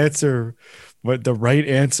what the right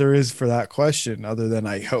answer is for that question, other than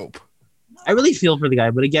I hope. I really feel for the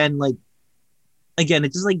guy, but again,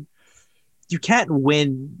 it's just like you can't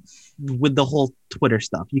win with the whole Twitter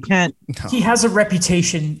stuff. You can't. No. He has a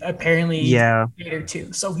reputation, apparently. Yeah.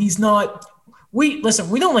 Too. So he's not. We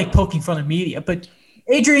don't like poking fun of media, but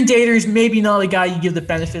Adrian Dater is maybe not a guy you give the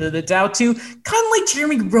benefit of the doubt to, kind of like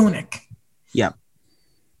Jeremy Roenick. Yeah.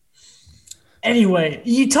 Anyway,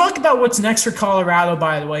 you talk about what's next for Colorado,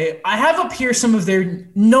 by the way. I have up here some of their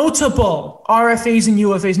notable RFAs and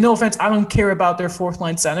UFAs. No offense, I don't care about their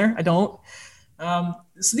fourth-line center. I don't.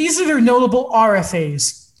 So these are their notable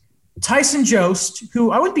RFAs. Tyson Jost,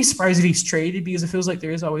 who I wouldn't be surprised if he's traded because it feels like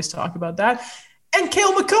there is always talk about that. And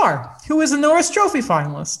Cale Makar, who is a Norris Trophy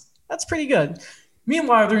finalist. That's pretty good.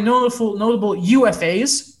 Meanwhile, their notable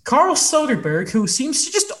UFAs, Carl Soderberg, who seems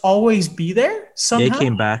to just always be there somehow. Yeah, he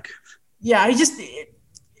came back. Yeah,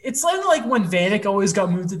 it's like when Vanek always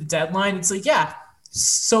got moved to the deadline. It's like, yeah,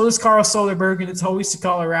 so does Carl Soderberg, and it's always to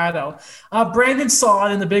Colorado. Brandon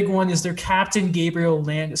Saad, and the big one is their captain, Gabriel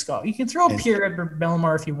Landeskog. You can throw Pierre-Edouard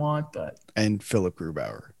Bellemare if you want, but... And Philip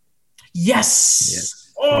Grubauer. Yes.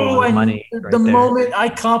 Oh, and the moment I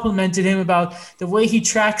complimented him about the way he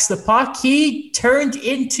tracks the puck, he turned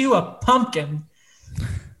into a pumpkin.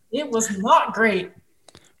 It was not great.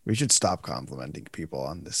 We should stop complimenting people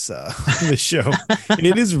on this show.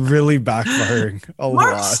 It is really backfiring a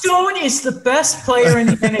lot. Mark Stone is the best player in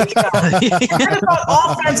the NHL. Forget about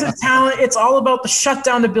offensive talent. It's all about the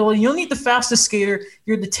shutdown ability. You don't need the fastest skater.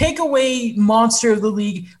 You're the takeaway monster of the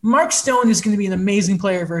league. Mark Stone is going to be an amazing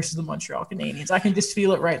player versus the Montreal Canadiens. I can just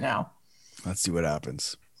feel it right now. Let's see what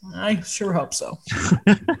happens. I sure hope so.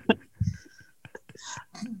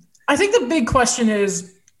 I think the big question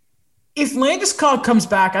is, if Landeskog comes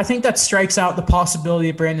back, I think that strikes out the possibility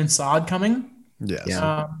of Brandon Saad coming. Yes.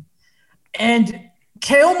 Yeah. And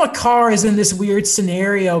Cale Makar is in this weird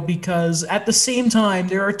scenario because at the same time,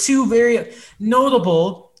 there are two very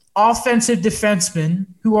notable offensive defensemen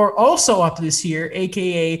who are also up this year,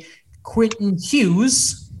 a.k.a. Quentin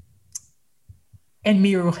Hughes and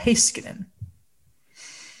Miro Heiskanen.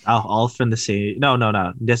 Oh, all from the same. No.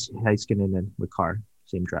 Just Heiskanen and Makar,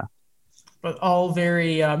 same draft. But all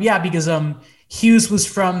very, because Hughes was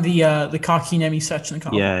from the Kotkaniemi section.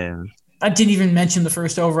 Yeah. I didn't even mention the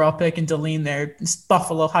first overall pick in Deline there. It's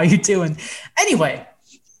Buffalo, how you doing? Anyway,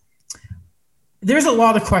 there's a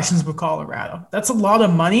lot of questions with Colorado. That's a lot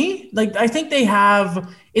of money. Like, I think they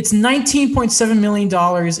have, it's $19.7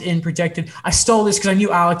 million in projected. I stole this because I knew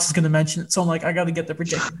Alex was going to mention it. So I'm like, I got to get the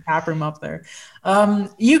projected cap room up there.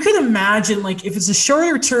 You can imagine, like, if it's a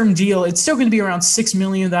shorter term deal, it's still going to be around $6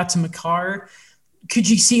 million of that to Makar. Could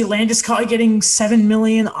you see Landeskog getting $7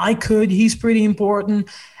 million? I could. He's pretty important.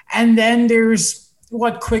 And then there's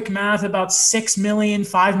quick math, about $6 million,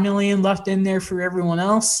 $5 million left in there for everyone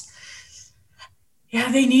else. Yeah,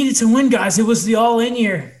 they needed to win, guys. It was the all-in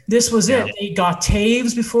year. This was it. They got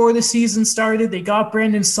Taves before the season started. They got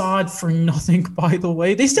Brandon Saad for nothing, by the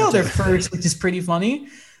way. They still had their first, which is pretty funny.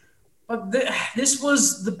 But this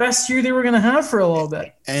was the best year they were going to have for a little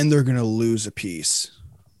bit. And they're going to lose a piece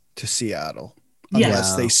to Seattle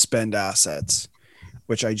unless they spend assets,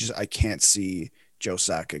 which I can't see Joe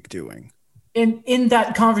Sakic doing. In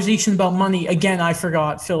that conversation about money, again, I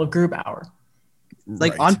forgot Philip Grubauer.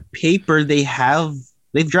 Like, on paper, they've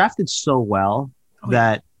drafted so well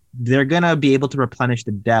that they're going to be able to replenish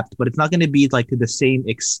the depth, but it's not going to be like to the same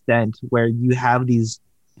extent where you have these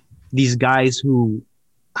guys who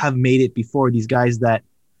have made it before, these guys that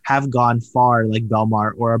have gone far, like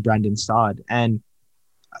Bellemare or a Brandon Saad. And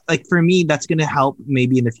like for me, that's going to help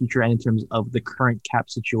maybe in the future and in terms of the current cap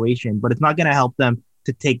situation, but it's not going to help them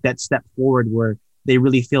to take that step forward where they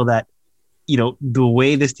really feel that, the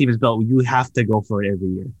way this team is built, you have to go for it every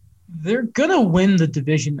year. They're going to win the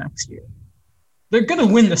division next year. They're going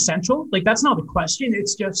to win the Central. Like, that's not a question.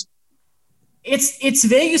 It's just, it's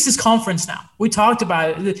Vegas's conference now. We talked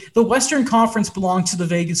about it. The Western Conference belongs to the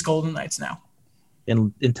Vegas Golden Knights now.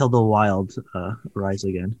 And until the Wild rise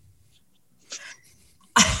again.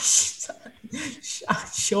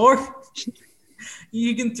 Sure.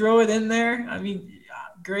 You can throw it in there. I mean,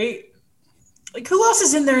 great. Like, who else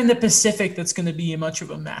is in there in the Pacific that's going to be much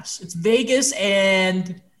of a mess? It's Vegas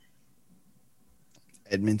and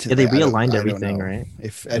Edmonton. Yeah, they realigned everything, right?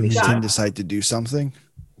 If Edmonton decide to do something.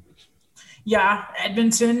 Yeah,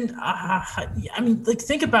 Edmonton. I mean, like,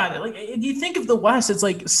 think about it. Like, if you think of the West, it's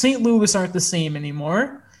like St. Louis aren't the same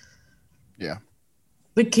anymore. Yeah.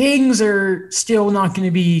 The Kings are still not going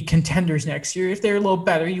to be contenders next year. If they're a little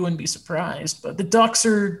better, you wouldn't be surprised. But the Ducks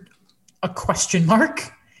are a question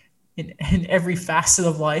mark in every facet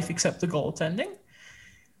of life except the goaltending.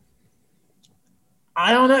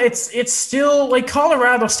 I don't know. It's still like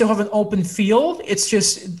Colorado still have an open field. It's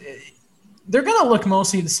just they're going to look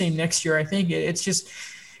mostly the same next year, I think. It's just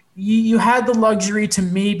you had the luxury to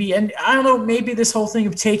maybe – and I don't know, maybe this whole thing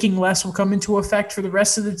of taking less will come into effect for the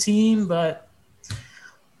rest of the team, but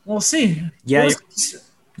we'll see. Yeah,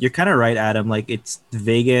 you're kind of right, Adam. Like, it's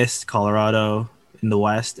Vegas, Colorado in the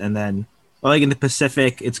West, and then in the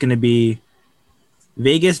Pacific, it's going to be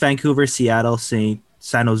Vegas, Vancouver, Seattle, San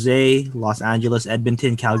Jose, Los Angeles,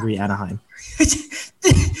 Edmonton, Calgary, Anaheim.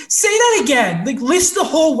 Say that again. Like, list the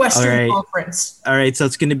whole Western Conference. All right, so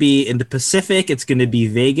it's going to be in the Pacific. It's going to be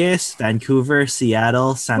Vegas, Vancouver,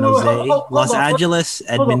 Seattle, San Jose, Los Angeles,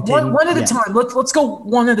 Edmonton. One at a time. Let's go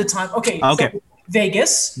one at a time. Okay. So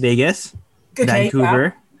Vegas, okay,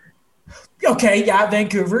 Vancouver. Yeah. Okay, yeah,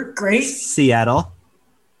 Vancouver. Great. Seattle.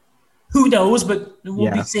 Who knows, but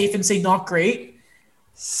we'll be safe and say not great.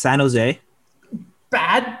 San Jose.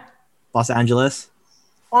 Bad. Los Angeles.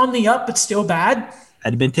 On the up, but still bad.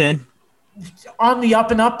 Edmonton. On the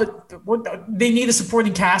up and up, but they need a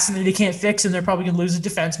supporting cast and they can't fix, and they're probably going to lose a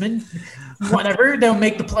defenseman. Whatever. They'll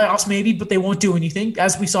make the playoffs maybe, but they won't do anything,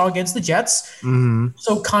 as we saw against the Jets. Mm-hmm.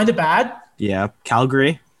 So kind of bad. Yeah.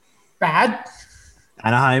 Calgary. Bad.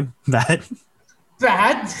 Anaheim. Bad.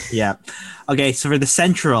 Bad. Yeah. Okay, so for the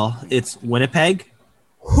Central, it's Winnipeg.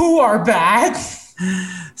 Who are bad.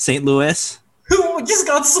 St. Louis. Who just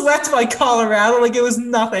got swept by Colorado like it was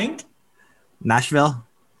nothing. Nashville.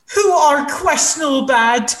 Who are questionable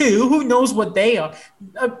bad too. Who knows what they are.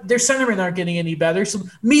 Their centermen aren't getting any better. So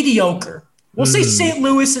mediocre. We'll say St.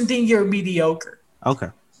 Louis and think you're mediocre. Okay.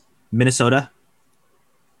 Minnesota.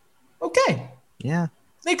 Okay. Yeah.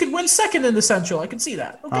 They could win second in the Central. I can see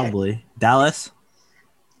that. Okay. Probably. Dallas.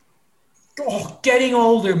 Oh, getting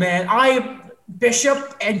older, man.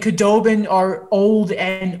 Bishop and Khudobin are old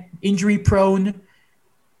and injury prone.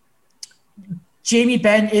 Jamie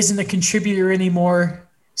Benn isn't a contributor anymore.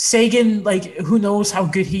 Sagan, who knows how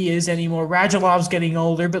good he is anymore. Radulov's getting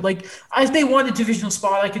older, but if they won a divisional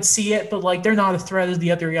spot, I could see it, but they're not a threat as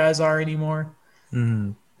the other guys are anymore.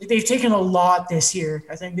 Mm-hmm. They've taken a lot this year.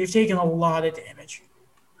 I think they've taken a lot of damage.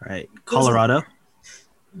 Right. Colorado.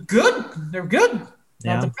 Good. They're good.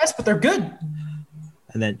 Yeah. Not the best, but they're good.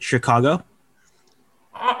 And then Chicago.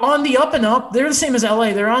 On the up and up. They're the same as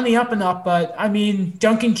LA. They're on the up and up, but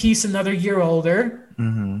Duncan Keith's another year older.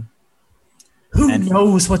 Mm-hmm. Who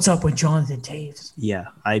knows what's up with Jonathan Toews? Yeah,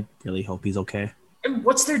 I really hope he's okay. And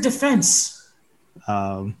what's their defense?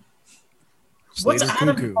 What's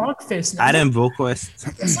Adam Bogfist? Adam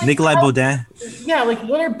Boqvist, Nikolai Baudin. Yeah,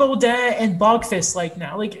 what are Baudin and Bogfist like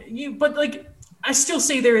now? I still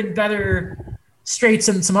say they're in better straits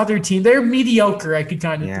than some other team. They're mediocre. I could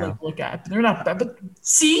kind of look at. They're not bad. But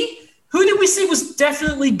see, who did we say was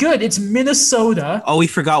definitely good? It's Minnesota. Oh, we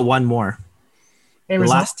forgot one more. Arizona.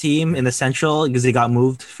 The last team in the Central, because they got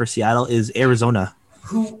moved for Seattle, is Arizona.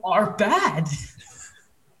 Who are bad.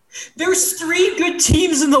 There's 3 good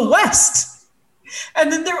teams in the West. And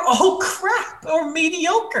then they're all crap or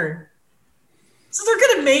mediocre. So they're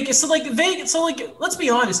going to make it. So, Vegas. So, let's be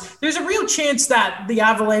honest. There's a real chance that the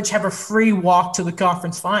Avalanche have a free walk to the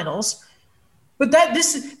conference finals. But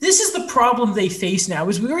this is the problem they face now,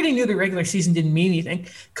 is we already knew the regular season didn't mean anything.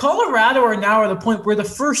 Colorado are now at the point where the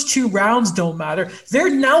first 2 rounds don't matter. They're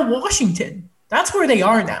now Washington. That's where they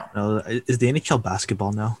are now. Is the NHL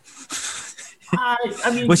basketball now?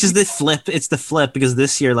 Which is the flip. It's the flip, because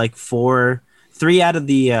this year, 3 out of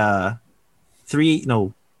the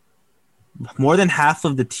more than half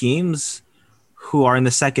of the teams who are in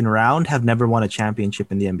the second round have never won a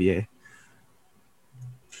championship in the NBA.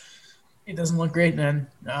 It doesn't look great, man.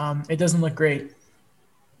 It doesn't look great.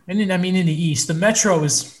 And then, I mean, in the East, the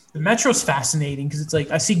Metro's fascinating because it's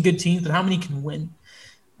like I see good teams, but how many can win?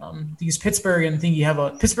 Because Pittsburgh and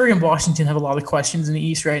Pittsburgh and Washington have a lot of questions in the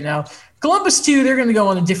East right now. Columbus too, they're going to go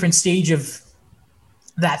on a different stage of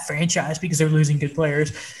that franchise because they're losing good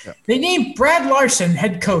players. Yeah. They named Brad Larson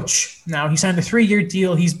head coach. Now he signed a 3-year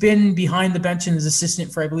deal. He's been behind the bench and as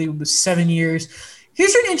assistant for I believe it was 7 years.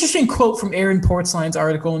 Here's an interesting quote from Aaron Portzline's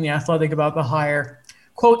article in The Athletic about the hire.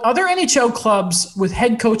 Quote, other NHL clubs with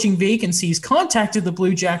head coaching vacancies contacted the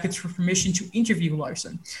Blue Jackets for permission to interview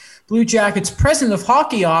Larson. Blue Jackets president of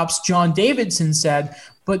hockey ops, John Davidson, said,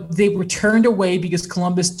 but they were turned away because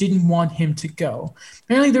Columbus didn't want him to go.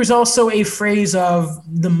 Apparently there's also a phrase of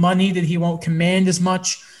the money that he won't command as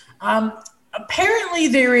much. Apparently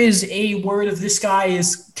there is a word of this guy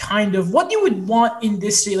is kind of what you would want in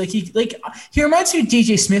this state. He reminds me of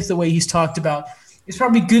DJ Smith, the way he's talked about. He's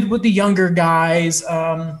probably good with the younger guys.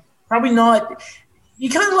 Probably not. You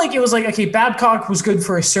kind of it was like, okay, Babcock was good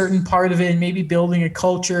for a certain part of it and maybe building a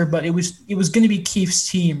culture, but it was going to be Keefe's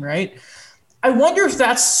team, right? I wonder if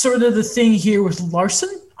that's sort of the thing here with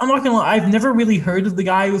Larson. I'm not going to lie. I've never really heard of the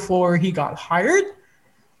guy before he got hired.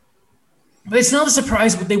 But it's not a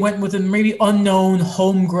surprise that they went with a maybe unknown,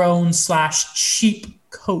 homegrown / cheap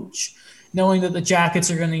coach, knowing that the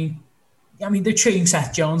Jackets are going to – I mean, they're trading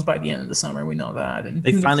Seth Jones by the end of the summer. We know that. And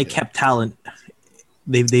they finally kept talent.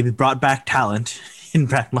 They've brought back talent in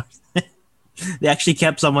Brad Larson. They actually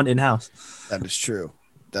kept someone in-house. That is true.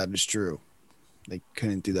 They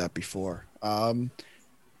couldn't do that before. To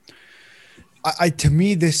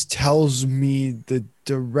me, this tells me the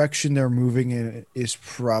direction they're moving in is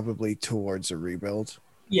probably towards a rebuild.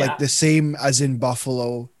 Yeah. Like the same as in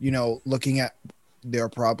Buffalo, looking at they're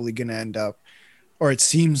probably going to end up, or it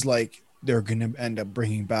seems like they're going to end up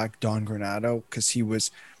bringing back Don Granato because he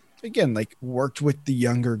was, again, worked with the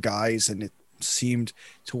younger guys and it seemed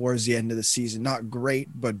towards the end of the season, not great,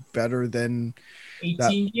 but better than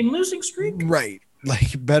 18-game losing streak. Right.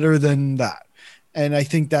 Better than that. And I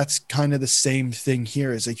think that's kind of the same thing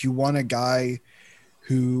here is you want a guy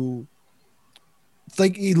who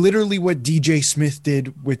literally what DJ Smith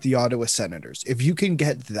did with the Ottawa Senators. If you can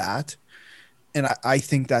get that, and I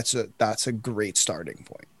think that's a great starting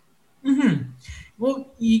point. Mm-hmm.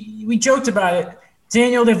 Well, we joked about it.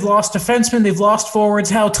 Daniel, they've lost defensemen, they've lost forwards.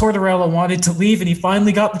 Hal Tortorella wanted to leave, and he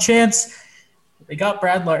finally got the chance. They got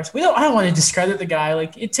Brad Larson. I don't want to discredit the guy.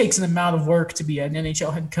 It takes an amount of work to be an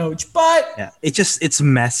NHL head coach, but yeah, it's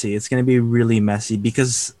messy. It's going to be really messy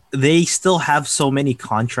because they still have so many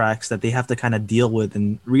contracts that they have to kind of deal with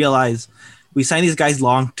and realize we sign these guys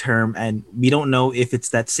long term, and we don't know if it's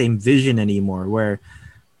that same vision anymore. Where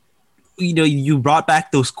you brought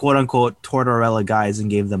back those quote unquote Tortorella guys and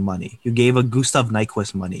gave them money. You gave a Gustav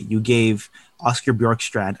Nyquist money. You gave Oscar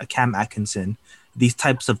Bjorkstrand, a Cam Atkinson, these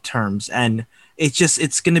types of terms, and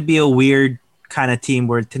it's going to be a weird kind of team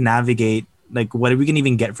where to navigate, what are we going to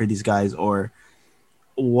even get for these guys, or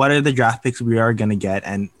what are the draft picks we are going to get,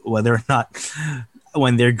 and whether or not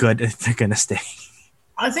when they're good, if they're going to stay.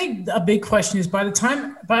 I think a big question is by the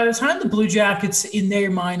time the Blue Jackets, in their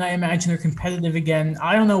mind, I imagine they're competitive again.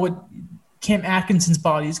 I don't know what Cam Atkinson's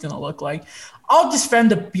body is going to look like. I'll defend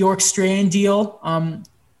the Bjorkstrand deal and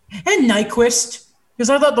Nyquist because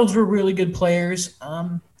I thought those were really good players.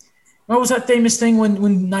 What was that famous thing when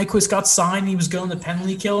Nyquist got signed? He was going to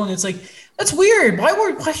penalty kill, and it's that's weird. Why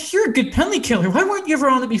you're a good penalty killer? Why weren't you ever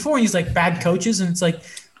on it before? And he's bad coaches, and it's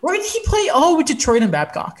where did he play? Oh, with Detroit and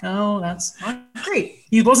Babcock. Oh, that's not great.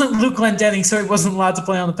 He wasn't Luke Glendening, so he wasn't allowed to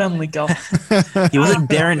play on the penalty kill. He wasn't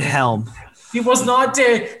Darren Helm. He was not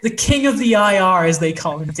the king of the IR, as they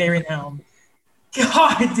call him, Darren Helm.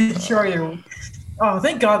 God, Detroit. Oh,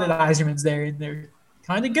 thank God that Yzerman's there. They're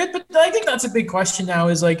kind of good, but I think that's a big question now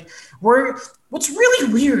is what's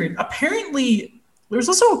really weird. Apparently, there's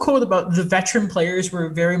also a quote about the veteran players were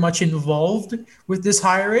very much involved with this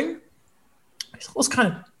hiring. It's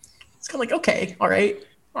kind of okay, all right,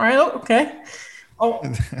 okay. Oh,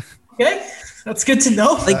 okay, that's good to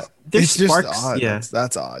know. It's just odd. Yeah.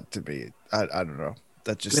 That's odd to me. I don't know.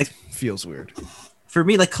 That just feels weird. For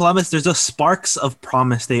me, Columbus, there's those sparks of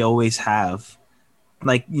promise they always have.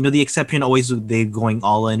 The exception always they going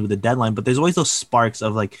all in with the deadline, but there's always those sparks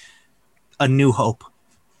of a new hope.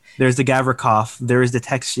 There's the Gavrikov, there is the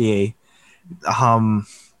Texier,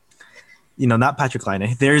 not Patrick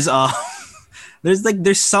Laine. There's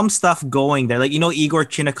some stuff going there. Igor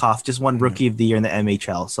Chinnikov just won Rookie of the Year in the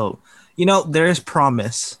MHL. So, there is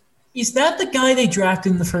promise. Is that the guy they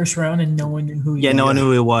drafted in the first round and no one knew who he was? Yeah, no one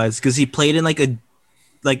knew who it was because he played in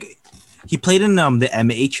he played in the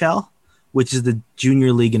MHL, which is the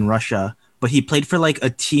junior league in Russia, but he played for like a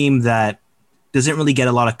team that doesn't really get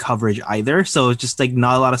a lot of coverage either. So it's just like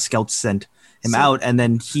not a lot of scouts sent him out. And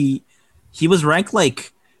then he was ranked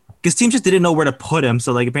like, because teams just didn't know where to put him.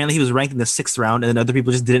 So like apparently he was ranked in the 6th round and then other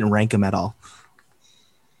people just didn't rank him at all.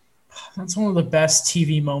 That's one of the best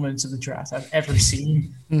TV moments of the draft I've ever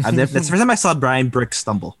seen. That's the first time I saw Brian Brick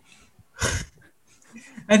stumble.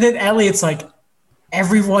 And then Elliot's like,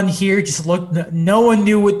 everyone here just looked. No one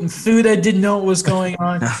knew what Fuda didn't know what was going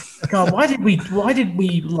on. God, why did we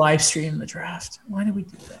live stream the draft? Why did we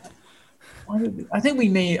do that? I think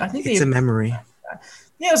It's a memory.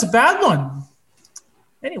 Yeah, it was a bad one.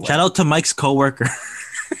 Anyway, Shout out to Mike's coworker.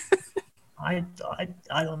 I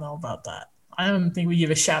don't know about that. I don't think we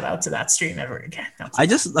give a shout out to that stream ever again.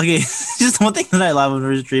 Just one thing that I love when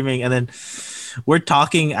we're streaming, and then we're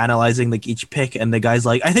talking, analyzing like each pick, and the guy's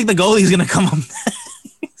like, "I think the goalie's gonna come up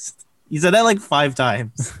next." He said that like 5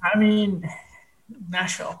 times. I mean,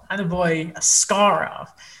 Nashville, attaboy, Askarov.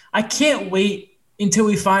 I can't wait until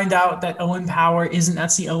we find out that Owen Power isn't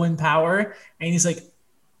actually Owen Power, and he's like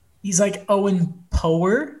Owen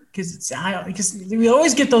Power because we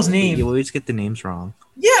always get those names. You always get the names wrong.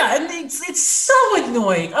 Yeah, and it's so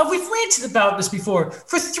annoying. We've ranted about this before.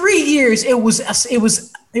 For 3 years, it was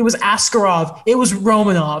Askarov, it was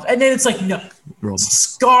Romanov, and then it's like no,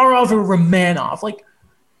 Askarov or Romanov. Like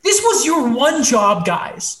this was your one job,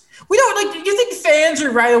 guys. We don't like. You think fans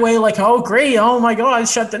are right away like, oh great, oh my god,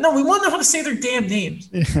 shut that. No, we want to know how to say their damn names.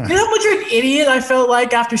 Yeah. You know how much you're an idiot I felt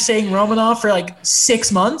like after saying Romanov for like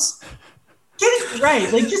 6 months. Get it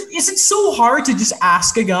right. Like, just is it so hard to just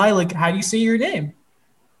ask a guy like, how do you say your name?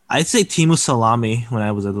 I'd say Teemu Salami when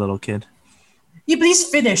I was a little kid. Yeah, but he's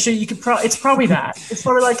Finnish, so you could it's probably that. It's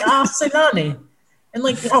probably like Senani. And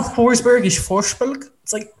like, Forsberg is Forsberg.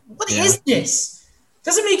 It's like, what is this?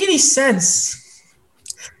 Doesn't make any sense.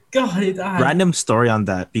 God, random story on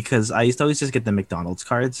that, because I used to always just get the McDonald's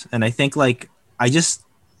cards, and I think like I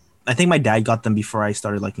think my dad got them before I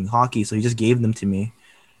started liking hockey, so he just gave them to me.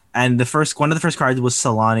 And one of the first cards was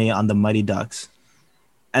Solani on the Mighty Ducks.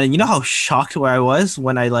 And you know how shocked I was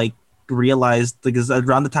when I like realized, because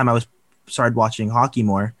around the time I started watching hockey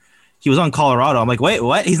more, he was on Colorado. I'm like, wait,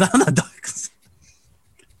 what? He's not on the Ducks.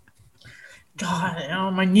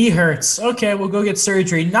 God, my knee hurts. Okay, we'll go get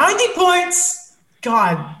surgery. 90 points.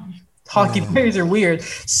 God, hockey players are weird.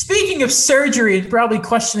 Speaking of surgery and probably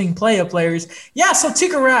questioning playoff players, yeah. So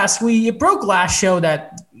Tuukka Rask, it broke last show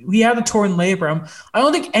that he had a torn labrum. I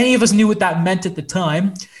don't think any of us knew what that meant at the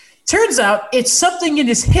time. Turns out it's something in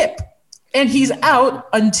his hip, and he's out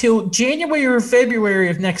until January or February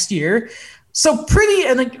of next year. So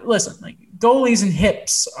goalies and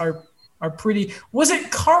hips are pretty. Was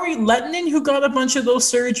it Kari Lehtinen who got a bunch of those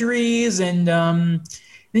surgeries? And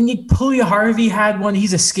then Puljujärvi had one.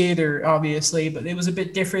 He's a skater, obviously, but it was a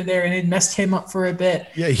bit different there, and it messed him up for a bit.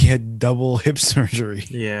 Yeah, he had double hip surgery.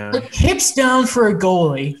 Yeah. Like, hips down for a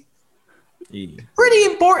goalie. Pretty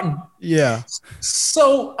important. Yeah.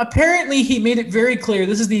 So apparently he made it very clear.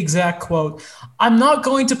 This is the exact quote. I'm not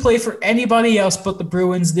going to play for anybody else but the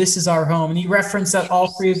Bruins. This is our home. And he referenced that all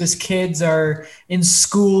 3 of his kids are in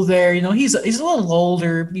school there. You know, he's a little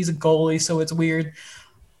older. He's a goalie, so it's weird.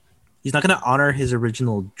 He's not going to honor his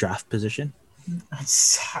original draft position.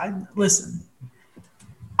 Listen,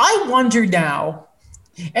 I wonder now,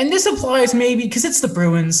 and this applies maybe because it's the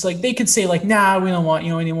Bruins. Like, they could say, like, nah, we don't want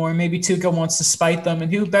you anymore. Maybe Tuukka wants to spite them.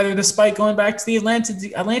 And who better to spite going back to the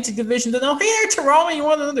Atlantic Division than, hey, Toronto, you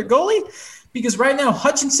want another goalie? Because right now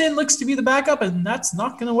Hutchinson looks to be the backup, and that's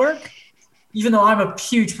not going to work. Even though I'm a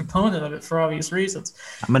huge proponent of it for obvious reasons.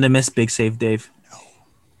 I'm going to miss Big Save Dave. No.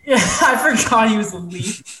 Yeah, I forgot he was the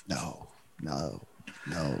Leaf. No.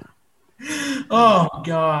 Oh,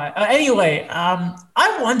 God. Anyway,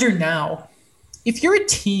 I wonder now, if you're a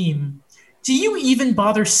team, do you even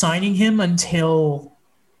bother signing him until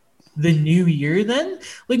the new year then?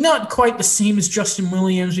 Like, not quite the same as Justin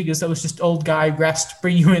Williams, because that was just old guy rest,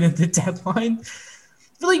 bring you in at the deadline.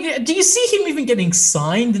 But, like, do you see him even getting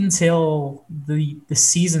signed until the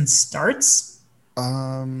season starts?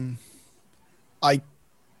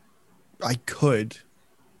 I could,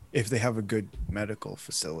 if they have a good medical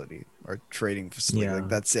facility or trading facility. Yeah. Like,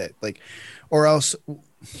 that's it. Like, or else,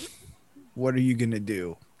 what are you gonna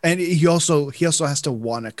do? And he also has to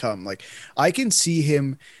want to come. Like, I can see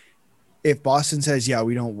him, if Boston says, yeah,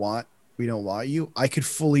 we don't want you, I could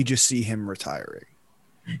fully just see him retiring.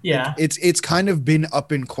 Yeah. Like, it's kind of been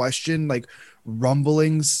up in question. Like,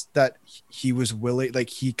 rumblings that he was willing, like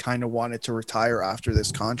he kind of wanted to retire after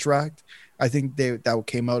this contract. I think that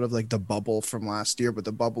came out of like the bubble from last year, but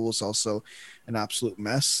the bubble was also an absolute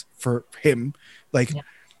mess for him, like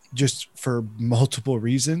just for multiple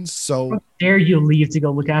reasons. So how dare you leave to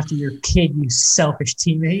go look after your kid, you selfish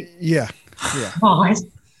teammate? Yeah. Oh,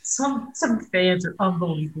 some fans are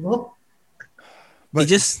unbelievable. But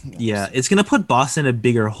it's gonna put Boston in a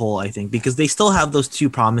bigger hole, I think, because they still have those two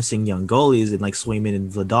promising young goalies in like Swayman and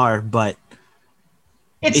Vladar, but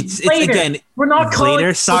it's again, we're not calling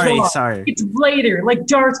Blader. Sorry. It's Blader, like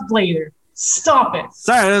Darth Blader. Stop it.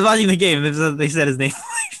 Sorry, I was watching the game. They said his name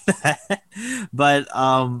like that. But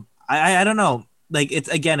I don't know. Like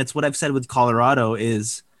it's what I've said with Colorado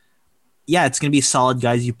is, yeah, it's gonna be solid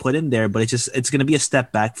guys you put in there, but it's gonna be a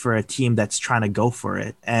step back for a team that's trying to go for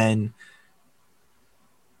it. And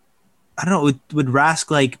I don't know, with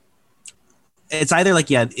Rask, like it's either like,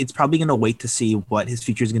 yeah, it's probably going to wait to see what his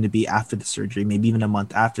future is going to be after the surgery, maybe even a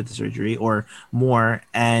month after the surgery or more.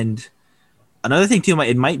 And another thing too,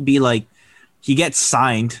 it might be like he gets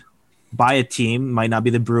signed by a team, might not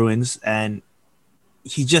be the Bruins, and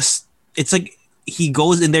it's like he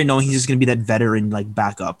goes in there knowing he's just going to be that veteran like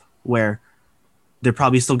backup where they're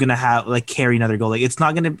probably still going to have like carry another goal. Like it's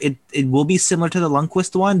not going to, it will be similar to the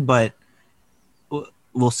Lundqvist one, but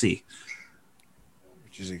we'll see.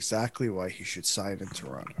 Which is exactly why he should sign in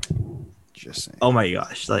Toronto. Just saying. Oh my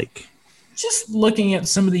gosh. Like, just looking at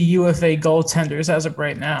some of the UFA goaltenders as of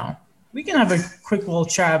right now, we can have a quick little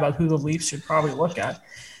chat about who the Leafs should probably look at.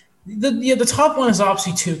 The top one is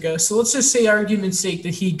obviously Tuukka. So let's just say, argument's sake,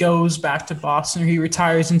 that he goes back to Boston or he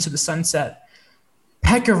retires into the sunset.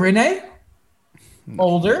 Pekka Rinne,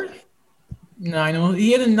 older.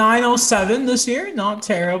 He had a 907 this year. Not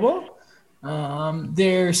terrible.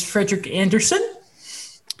 There's Frederick Anderson.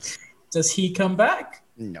 Does he come back?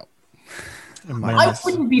 No. I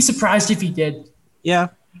wouldn't be surprised if he did. Yeah.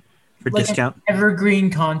 For like discount.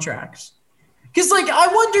 Evergreen contracts. Because, like, I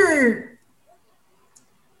wonder.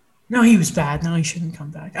 No, he was bad. No, he shouldn't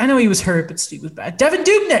come back. I know he was hurt, but Steve was bad. Devin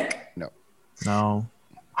Dubnyk. No.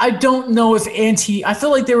 I don't know if I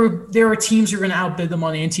feel like there were teams who were going to outbid them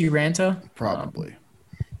on Ranta. Probably.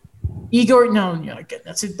 Igor, no,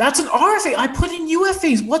 that's it. That's an RFA. I put in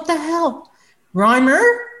UFAs. What the hell?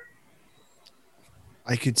 Reimer?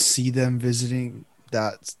 I could see them visiting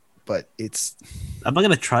that, but I'm not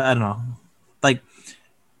gonna try. I don't know. Like,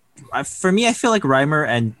 for me, I feel like Reimer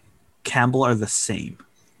and Campbell are the same.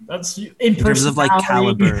 That's in terms of like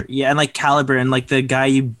caliber, yeah, and like caliber, and like the guy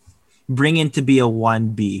you bring in to be a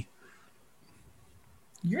 1B.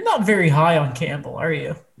 You're not very high on Campbell, are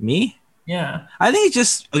you? Me? Yeah. I think it's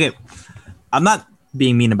just okay. I'm not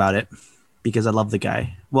being mean about it because I love the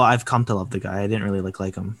guy. Well, I've come to love the guy. I didn't really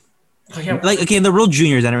like him. Oh, yeah. Like, okay, in the World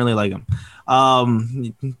Juniors, I didn't really like him.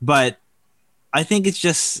 But I think it's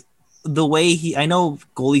just the way I know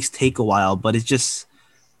goalies take a while, but it's just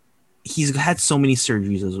he's had so many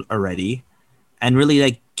surgeries already, and really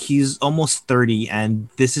like he's almost 30, and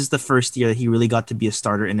this is the first year that he really got to be a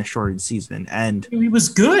starter in a shortened season, and he was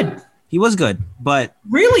good. He was good, but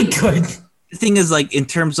really good. The thing is, like, in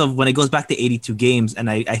terms of when it goes back to 82 games, and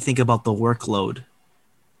I think about the workload,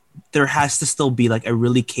 there has to still be like a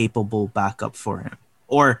really capable backup for him,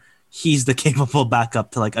 or he's the capable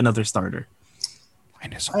backup to like another starter.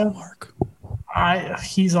 Minus Allmark.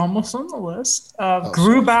 He's almost on the list.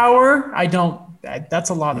 Grubauer, I don't. That's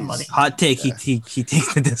a lot of money. Hot take. Yeah. He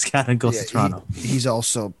takes the discount and goes to Toronto. He's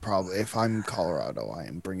also probably, if I'm Colorado, I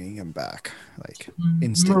am bringing him back like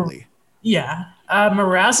instantly. Yeah.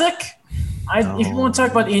 Mrazek, if you want to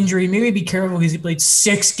talk about injury, maybe be careful because he played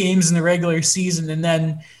 6 games in the regular season and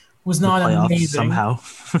then was not amazing. Somehow.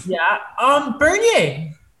 Yeah.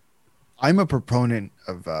 Bernier. I'm a proponent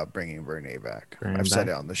of bringing Bernier back. I've said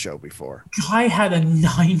it on the show before. Guy had a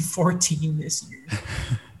 914 this year.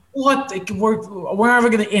 What? We're never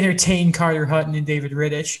going to entertain Carter Hutton and David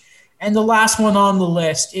Rittich. And the last one on the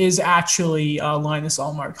list is actually Linus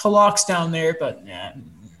Allmark. Halak's down there, but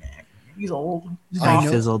he's old.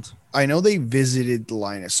 Fizzled. I know they visited the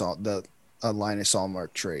Linus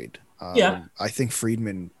Allmark trade. Yeah. I think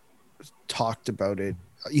Friedman talked about it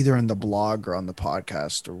either in the blog or on the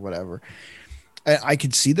podcast or whatever. I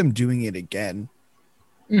could see them doing it again.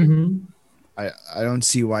 Mm-hmm. I don't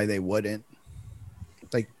see why they wouldn't.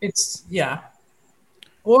 Like it's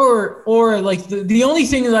or like the only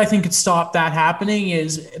thing that I think could stop that happening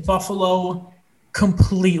is Buffalo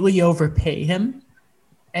completely overpay him,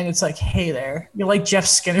 and it's like, hey there, you like Jeff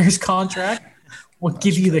Skinner's contract? We'll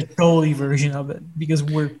give you the goalie version of it because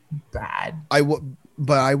we're bad.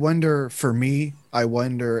 But I wonder, for me, I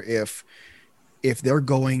wonder if if they're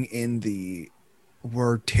going in the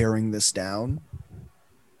we're tearing this down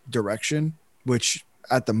direction, which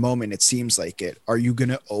at the moment it seems like it, are you going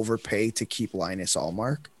to overpay to keep Linus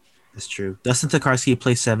Allmark? That's true. Dustin Tokarski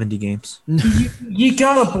plays 70 games. You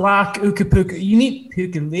gotta block Ukko-Pekka. You need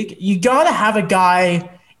Pukin. You gotta have a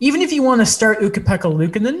guy, even if you want to start Ukko-Pekka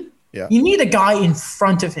Luukkonen, you need a guy in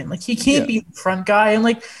front of him. Like he can't be the front guy, and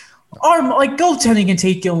like goaltending can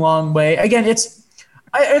take you a long way. Again,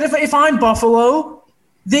 if I'm Buffalo,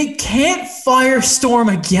 they can't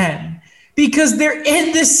firestorm again. Because they're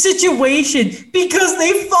in this situation because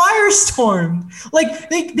they firestormed. Like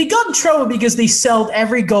they got in trouble because they sold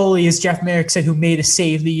every goalie, as Jeff Merrick said, who made a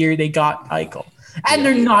save the year they got Eichel. And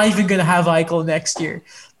they're not even going to have Eichel next year.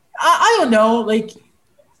 I don't know. Like,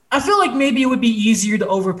 I feel like maybe it would be easier to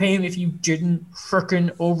overpay him if you didn't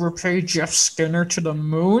frickin' overpay Jeff Skinner to the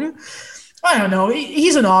moon. I don't know.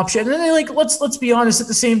 He's an option. And then, like, let's be honest. At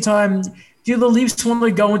the same time, do the Leafs want to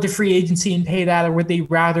go into free agency and pay that, or would they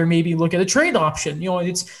rather maybe look at a trade option? You know,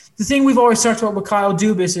 it's the thing we've always talked about with Kyle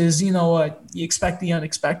Dubas is, you know, you expect the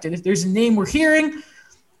unexpected. If there's a name we're hearing,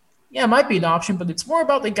 it might be an option, but it's more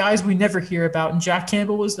about the guys we never hear about, and Jack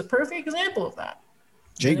Campbell was the perfect example of that.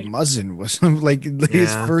 Jake Muzzin was like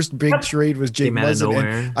his first big trade was Jake Muzzin,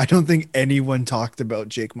 and I don't think anyone talked about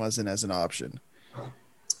Jake Muzzin as an option.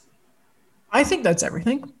 I think that's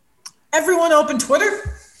everything. Everyone open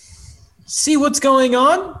Twitter. See what's going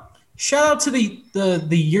on. Shout out to the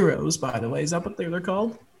Euros, by the way. Is that what they're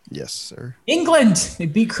called? Yes, sir. England, they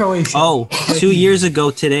beat Croatia. Oh, 2 years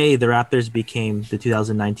ago today, the Raptors became the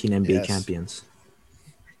 2019 NBA champions.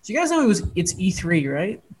 Do you guys know it's E3,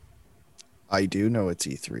 right? I do know it's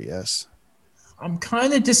E3, yes. I'm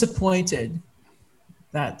kind of disappointed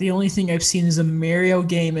that the only thing I've seen is a Mario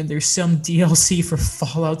game and there's some DLC for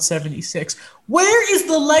Fallout 76. Where is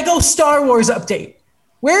the Lego Star Wars update?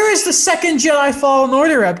 Where is the second Jedi Fallen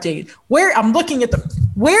Order update? I'm looking at them.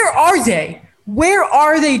 Where are they? Where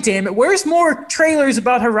are they, damn it? Where's more trailers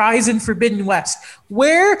about Horizon Forbidden West?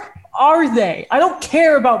 Where are they? I don't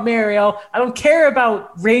care about Mario. I don't care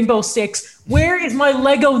about Rainbow Six. Where is my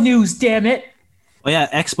Lego news, damn it? Oh, yeah.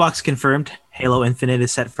 Xbox confirmed Halo Infinite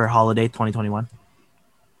is set for holiday 2021.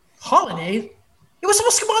 Holiday? It was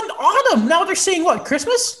supposed to come out in autumn. Now they're saying what,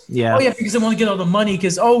 Christmas? Yeah. Oh, yeah, because they want to get all the money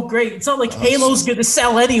because, oh, great. It's not like Halo's going to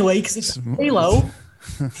sell anyway because it's Halo.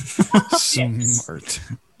 Smart.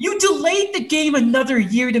 You delayed the game another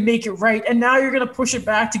year to make it right, and now you're going to push it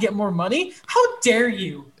back to get more money? How dare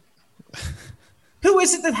you? Who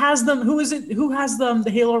is it that has them? Who has them,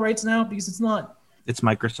 the Halo rights now? Because it's not. It's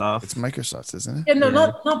Microsoft. It's Microsoft's, isn't it? Yeah, no,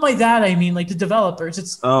 not by that. I mean, like the developers.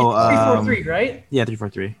 It's 343, right? Yeah,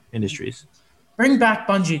 343 Industries. Bring back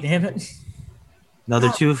Bungie, damn it. No,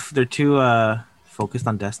 they're too focused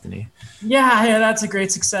on Destiny. Yeah, that's a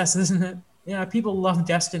great success, isn't it? Yeah, people love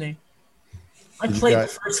Destiny. I played the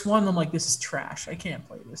first one. I'm like, this is trash. I can't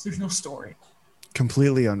play this. There's no story.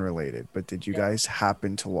 Completely unrelated, but did you guys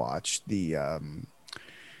happen to watch the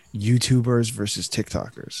YouTubers versus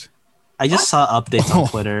TikTokers? I just saw updates on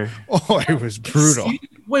Twitter. Oh, it was brutal.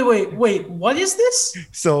 Wait. What is this?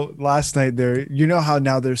 So last night you know how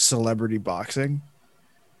now there's celebrity boxing?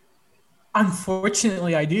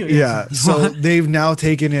 Unfortunately, I do. Yeah. So they've now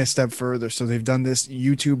taken it a step further. So they've done this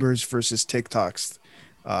YouTubers versus TikToks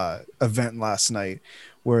event last night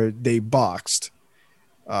where they boxed.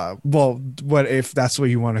 Well, what if that's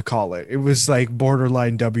what you want to call it? It was like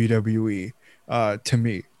borderline WWE to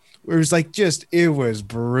me. It was like it was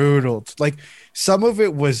brutal. Like some of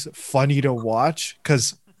it was funny to watch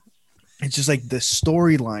because it's just like the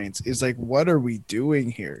storylines is like, what are we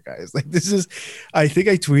doing here, guys? Like this is, I think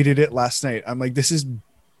I tweeted it last night. I'm like,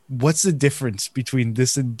 what's the difference between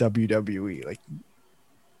this and WWE? Like,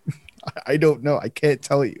 I don't know. I can't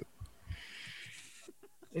tell you.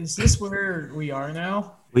 Is this where we are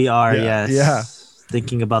now? We are, yes. Yeah.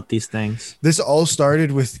 Thinking about these things. This all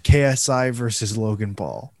started with KSI versus Logan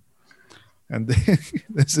Paul. And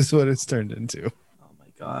this is what it's turned into. Oh my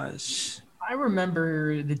gosh. I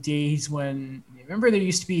remember the days when there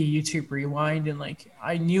used to be a YouTube Rewind and like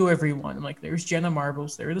I knew everyone. Like there's Jenna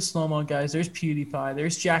Marbles, there are the Slow-Mo guys, there's PewDiePie,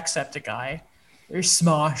 there's Jacksepticeye, there's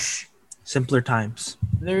Smosh. Simpler times.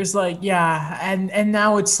 There's like, yeah, and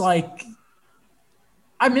now it's like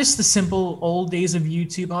I miss the simple old days of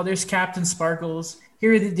YouTube. Oh, there's Captain Sparkles.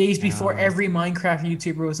 Here are the days before every Minecraft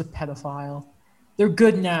YouTuber was a pedophile. They're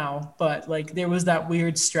good now, but like there was that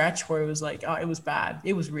weird stretch where it was like, oh, it was bad.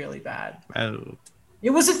 It was really bad. Oh.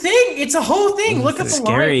 It was a thing. It's a whole thing. Look up the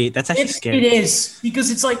scary. line. That's actually scary. It is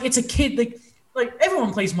because it's like it's a kid. Like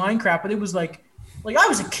everyone plays Minecraft, but it was like I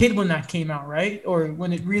was a kid when that came out, right? Or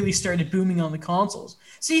when it really started booming on the consoles.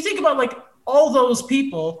 So you think about like all those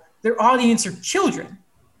people, their audience are children.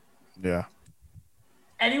 Yeah.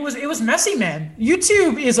 And it was messy, man.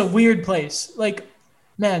 YouTube is a weird place. Like,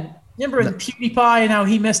 man, remember in PewDiePie and how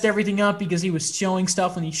he messed everything up because he was showing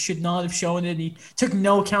stuff when he should not have shown it. And he took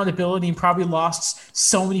no accountability and probably lost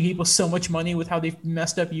so many people so much money with how they've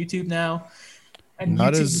messed up YouTube now. And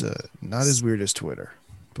Not YouTube, not as weird as Twitter.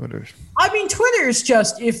 I mean, Twitter is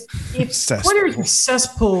just if Twitter's a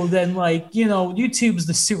cesspool, then like YouTube's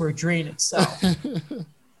the sewer drain itself.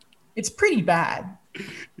 It's pretty bad.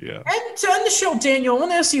 Yeah. And to end the show, Daniel, I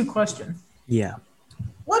want to ask you a question. Yeah.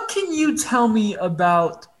 What can you tell me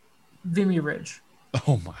about Vimy Ridge?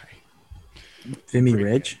 Oh my. Vimy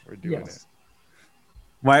Ridge? We're doing Yes. it.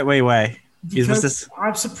 Why? Because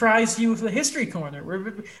I'm surprised you with the history corner.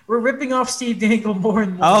 We're ripping off Steve Dangle more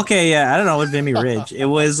and more. Oh, okay, yeah. I don't know what Vimy Ridge. It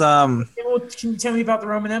was Well, can you tell me about the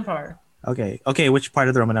Roman Empire? Okay. Which part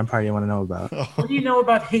of the Roman Empire you want to know about? What do you know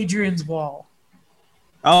about Hadrian's Wall?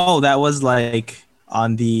 Oh, that was like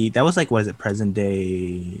what is it, present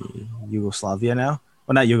day Yugoslavia now?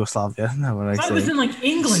 Well, not Yugoslavia. No, what I was in like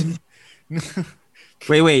England.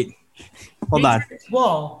 Wait. Hold on. Hadrian's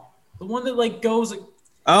Wall, the one that like goes.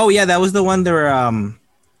 Oh yeah, that was the one there.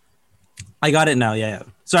 I got it now. Yeah.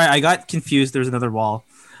 Sorry, I got confused. There's another wall.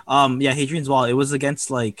 Yeah, Hadrian's Wall. It was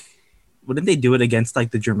against like, wouldn't they do it against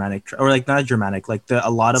like the Germanic or like not Germanic, like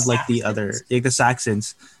a lot of like the other like the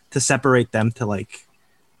Saxons to separate them to like,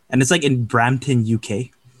 and it's like in Brampton, UK.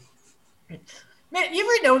 Man, you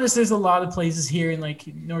ever notice there's a lot of places here in like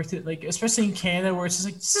north, like especially in Canada, where it's just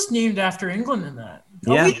like it's just named after England and that.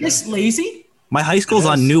 Are we this lazy? My high school's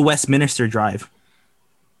on New Westminster Drive.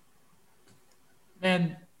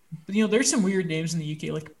 Man, but there's some weird names in the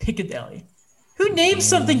UK, like Piccadilly. Who named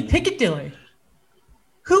something Piccadilly?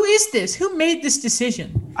 Who is this? Who made this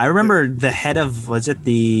decision? I remember the head of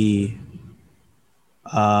the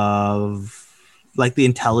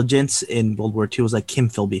intelligence in World War II was like Kim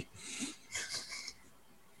Philby.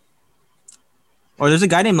 Or there's a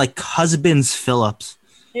guy named like Husbands Phillips.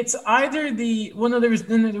 It's either there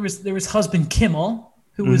was husband Kimmel,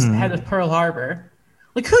 who was the head of Pearl Harbor.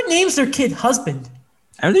 Like, who names their kid husband?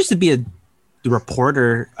 I know there used to be a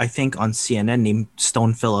reporter, I think, on CNN named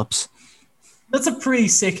Stone Phillips. That's a pretty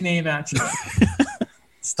sick name, actually.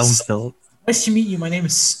 Stone Phillips. Nice to meet you. My name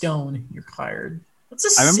is Stone. You're hired.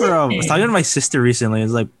 That's a I remember I was sick talking to name. my sister recently. I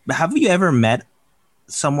was like, have you ever met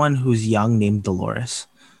someone who's young named Dolores?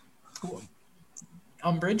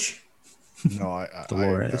 Umbridge. No, I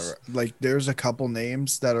Dolores. never, like there's a couple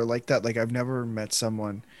names that are like that. Like I've never met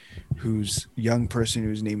someone who's young person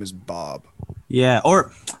whose name is Bob. Yeah,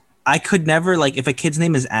 or I could never, like, if a kid's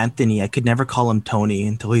name is Anthony, I could never call him Tony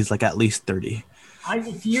until he's like at least 30.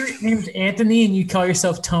 If your name's Anthony and you call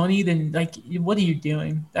yourself Tony, then like, what are you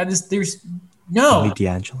doing? There's no. Tony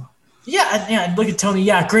D'Angelo. Yeah. Look at Tony.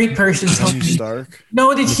 Yeah, great person, Tony Tony. Stark.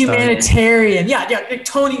 Noted humanitarian. Yeah,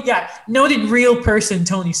 Tony. Yeah, noted real person,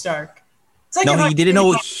 Tony Stark. It's like No, he didn't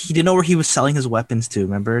know where he was selling his weapons to.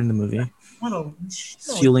 Remember in the movie,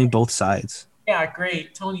 fueling both sides. Yeah,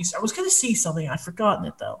 great, Tony. I was gonna say something, I've forgotten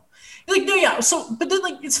it though. Like, no, yeah. So, but then,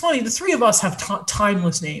 like, it's funny. The three of us have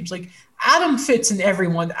timeless names. Like, Adam fits in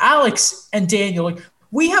everyone. Alex and Daniel. Like,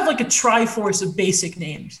 we have like a triforce of basic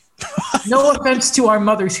names. No offense to our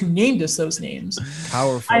mothers who named us those names.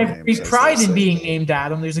 Powerful. I have names, great as pride they in say. being named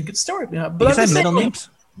Adam. There's a good story. But You I'm guys have just middle saying, names?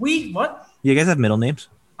 What? You guys have middle names?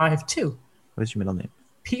 I have two. What is your middle name?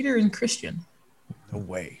 Peter and Christian. No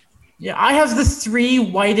way. Yeah, I have the three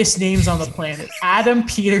whitest names on the planet: Adam,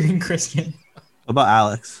 Peter, and Christian. What about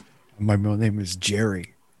Alex? My middle name is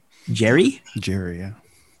Jerry. Jerry? Jerry, yeah.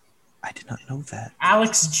 I did not know that.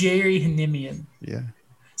 Alex Jerry Hanimian. Yeah.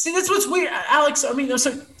 See, that's what's weird. Alex, I mean,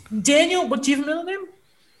 so Daniel, what do you have a middle name?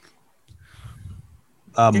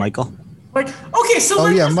 Michael. Like, okay, so Oh,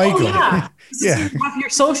 let's yeah, just- Michael. yeah. Yeah. This is half your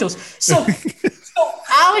socials. So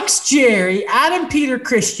Alex Jerry, Adam Peter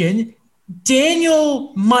Christian,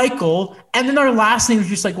 Daniel Michael, and then our last name is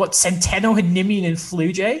just like what, Centeno, Hanimian, and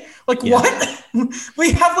Flujay? Like, Yeah. what?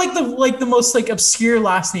 We have like the most like obscure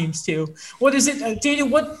last names too. What is it, Daniel?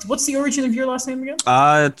 What's the origin of your last name again?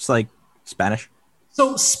 It's like Spanish.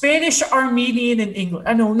 So Spanish, Armenian, and English.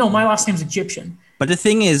 I know, no, my last name's Egyptian. But the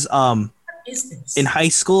thing is, What is this? in high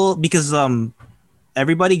school, because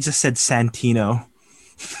everybody just said Santino.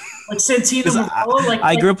 Like Santino, 'Cause Marella, like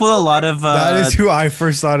I grew up with a lot of That is who I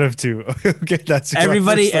first thought of too. Okay, that's who I first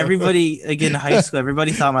thought of. everybody like in high school,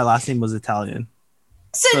 everybody thought my last name was Italian.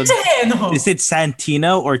 Centeno. Is it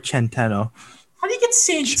Santino or Centeno? How do you get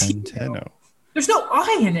Santino? Centeno. There's no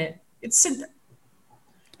I in it. It's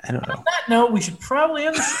I don't know. on that note, we should probably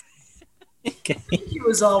end. Thank you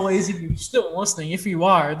as always. If you're still listening, if you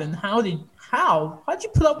are, then how'd you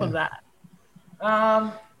put up with that?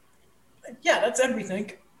 Yeah, that's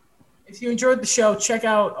everything. If you enjoyed the show, check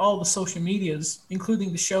out all the social medias,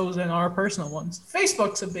 including the shows and our personal ones.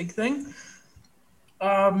 Facebook's a big thing.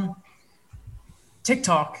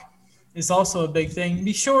 TikTok is also a big thing.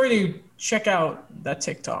 Be sure to check out that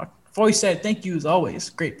TikTok. Voice said, thank you as always.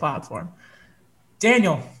 Great platform.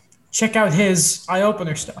 Daniel, check out his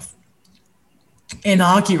eye-opener stuff. And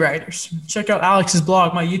Hockey Writers. Check out Alex's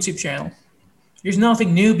blog, my YouTube channel. There's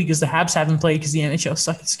nothing new because the Habs haven't played because the NHL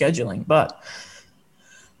suck at scheduling. But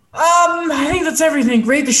I think that's everything.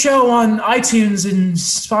 Rate the show on iTunes and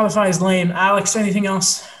Spotify's lame. Alex, anything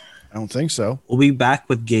else? I don't think so. We'll be back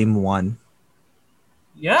with game 1.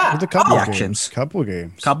 Yeah. With a couple reactions.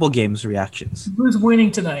 Couple games Reactions. Who's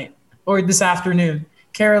winning tonight or this afternoon?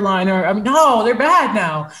 Carolina. No, they're bad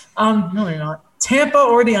now. No, they're not. Tampa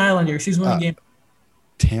or the Islanders? Who's winning game?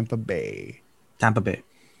 Tampa Bay.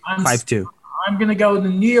 5-2. I'm going to go with the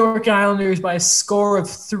New York Islanders by a score of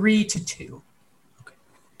 3-2. Okay.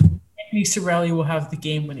 Anthony Cirelli will have the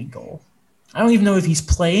game-winning goal. I don't even know if he's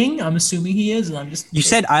playing. I'm assuming he is, and I'm just. You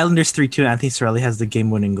said Islanders 3-2. Anthony Cirelli has the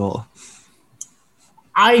game-winning goal.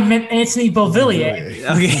 I meant Anthony Beauvillier.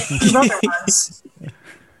 Okay.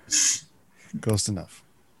 Close enough.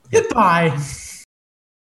 Goodbye.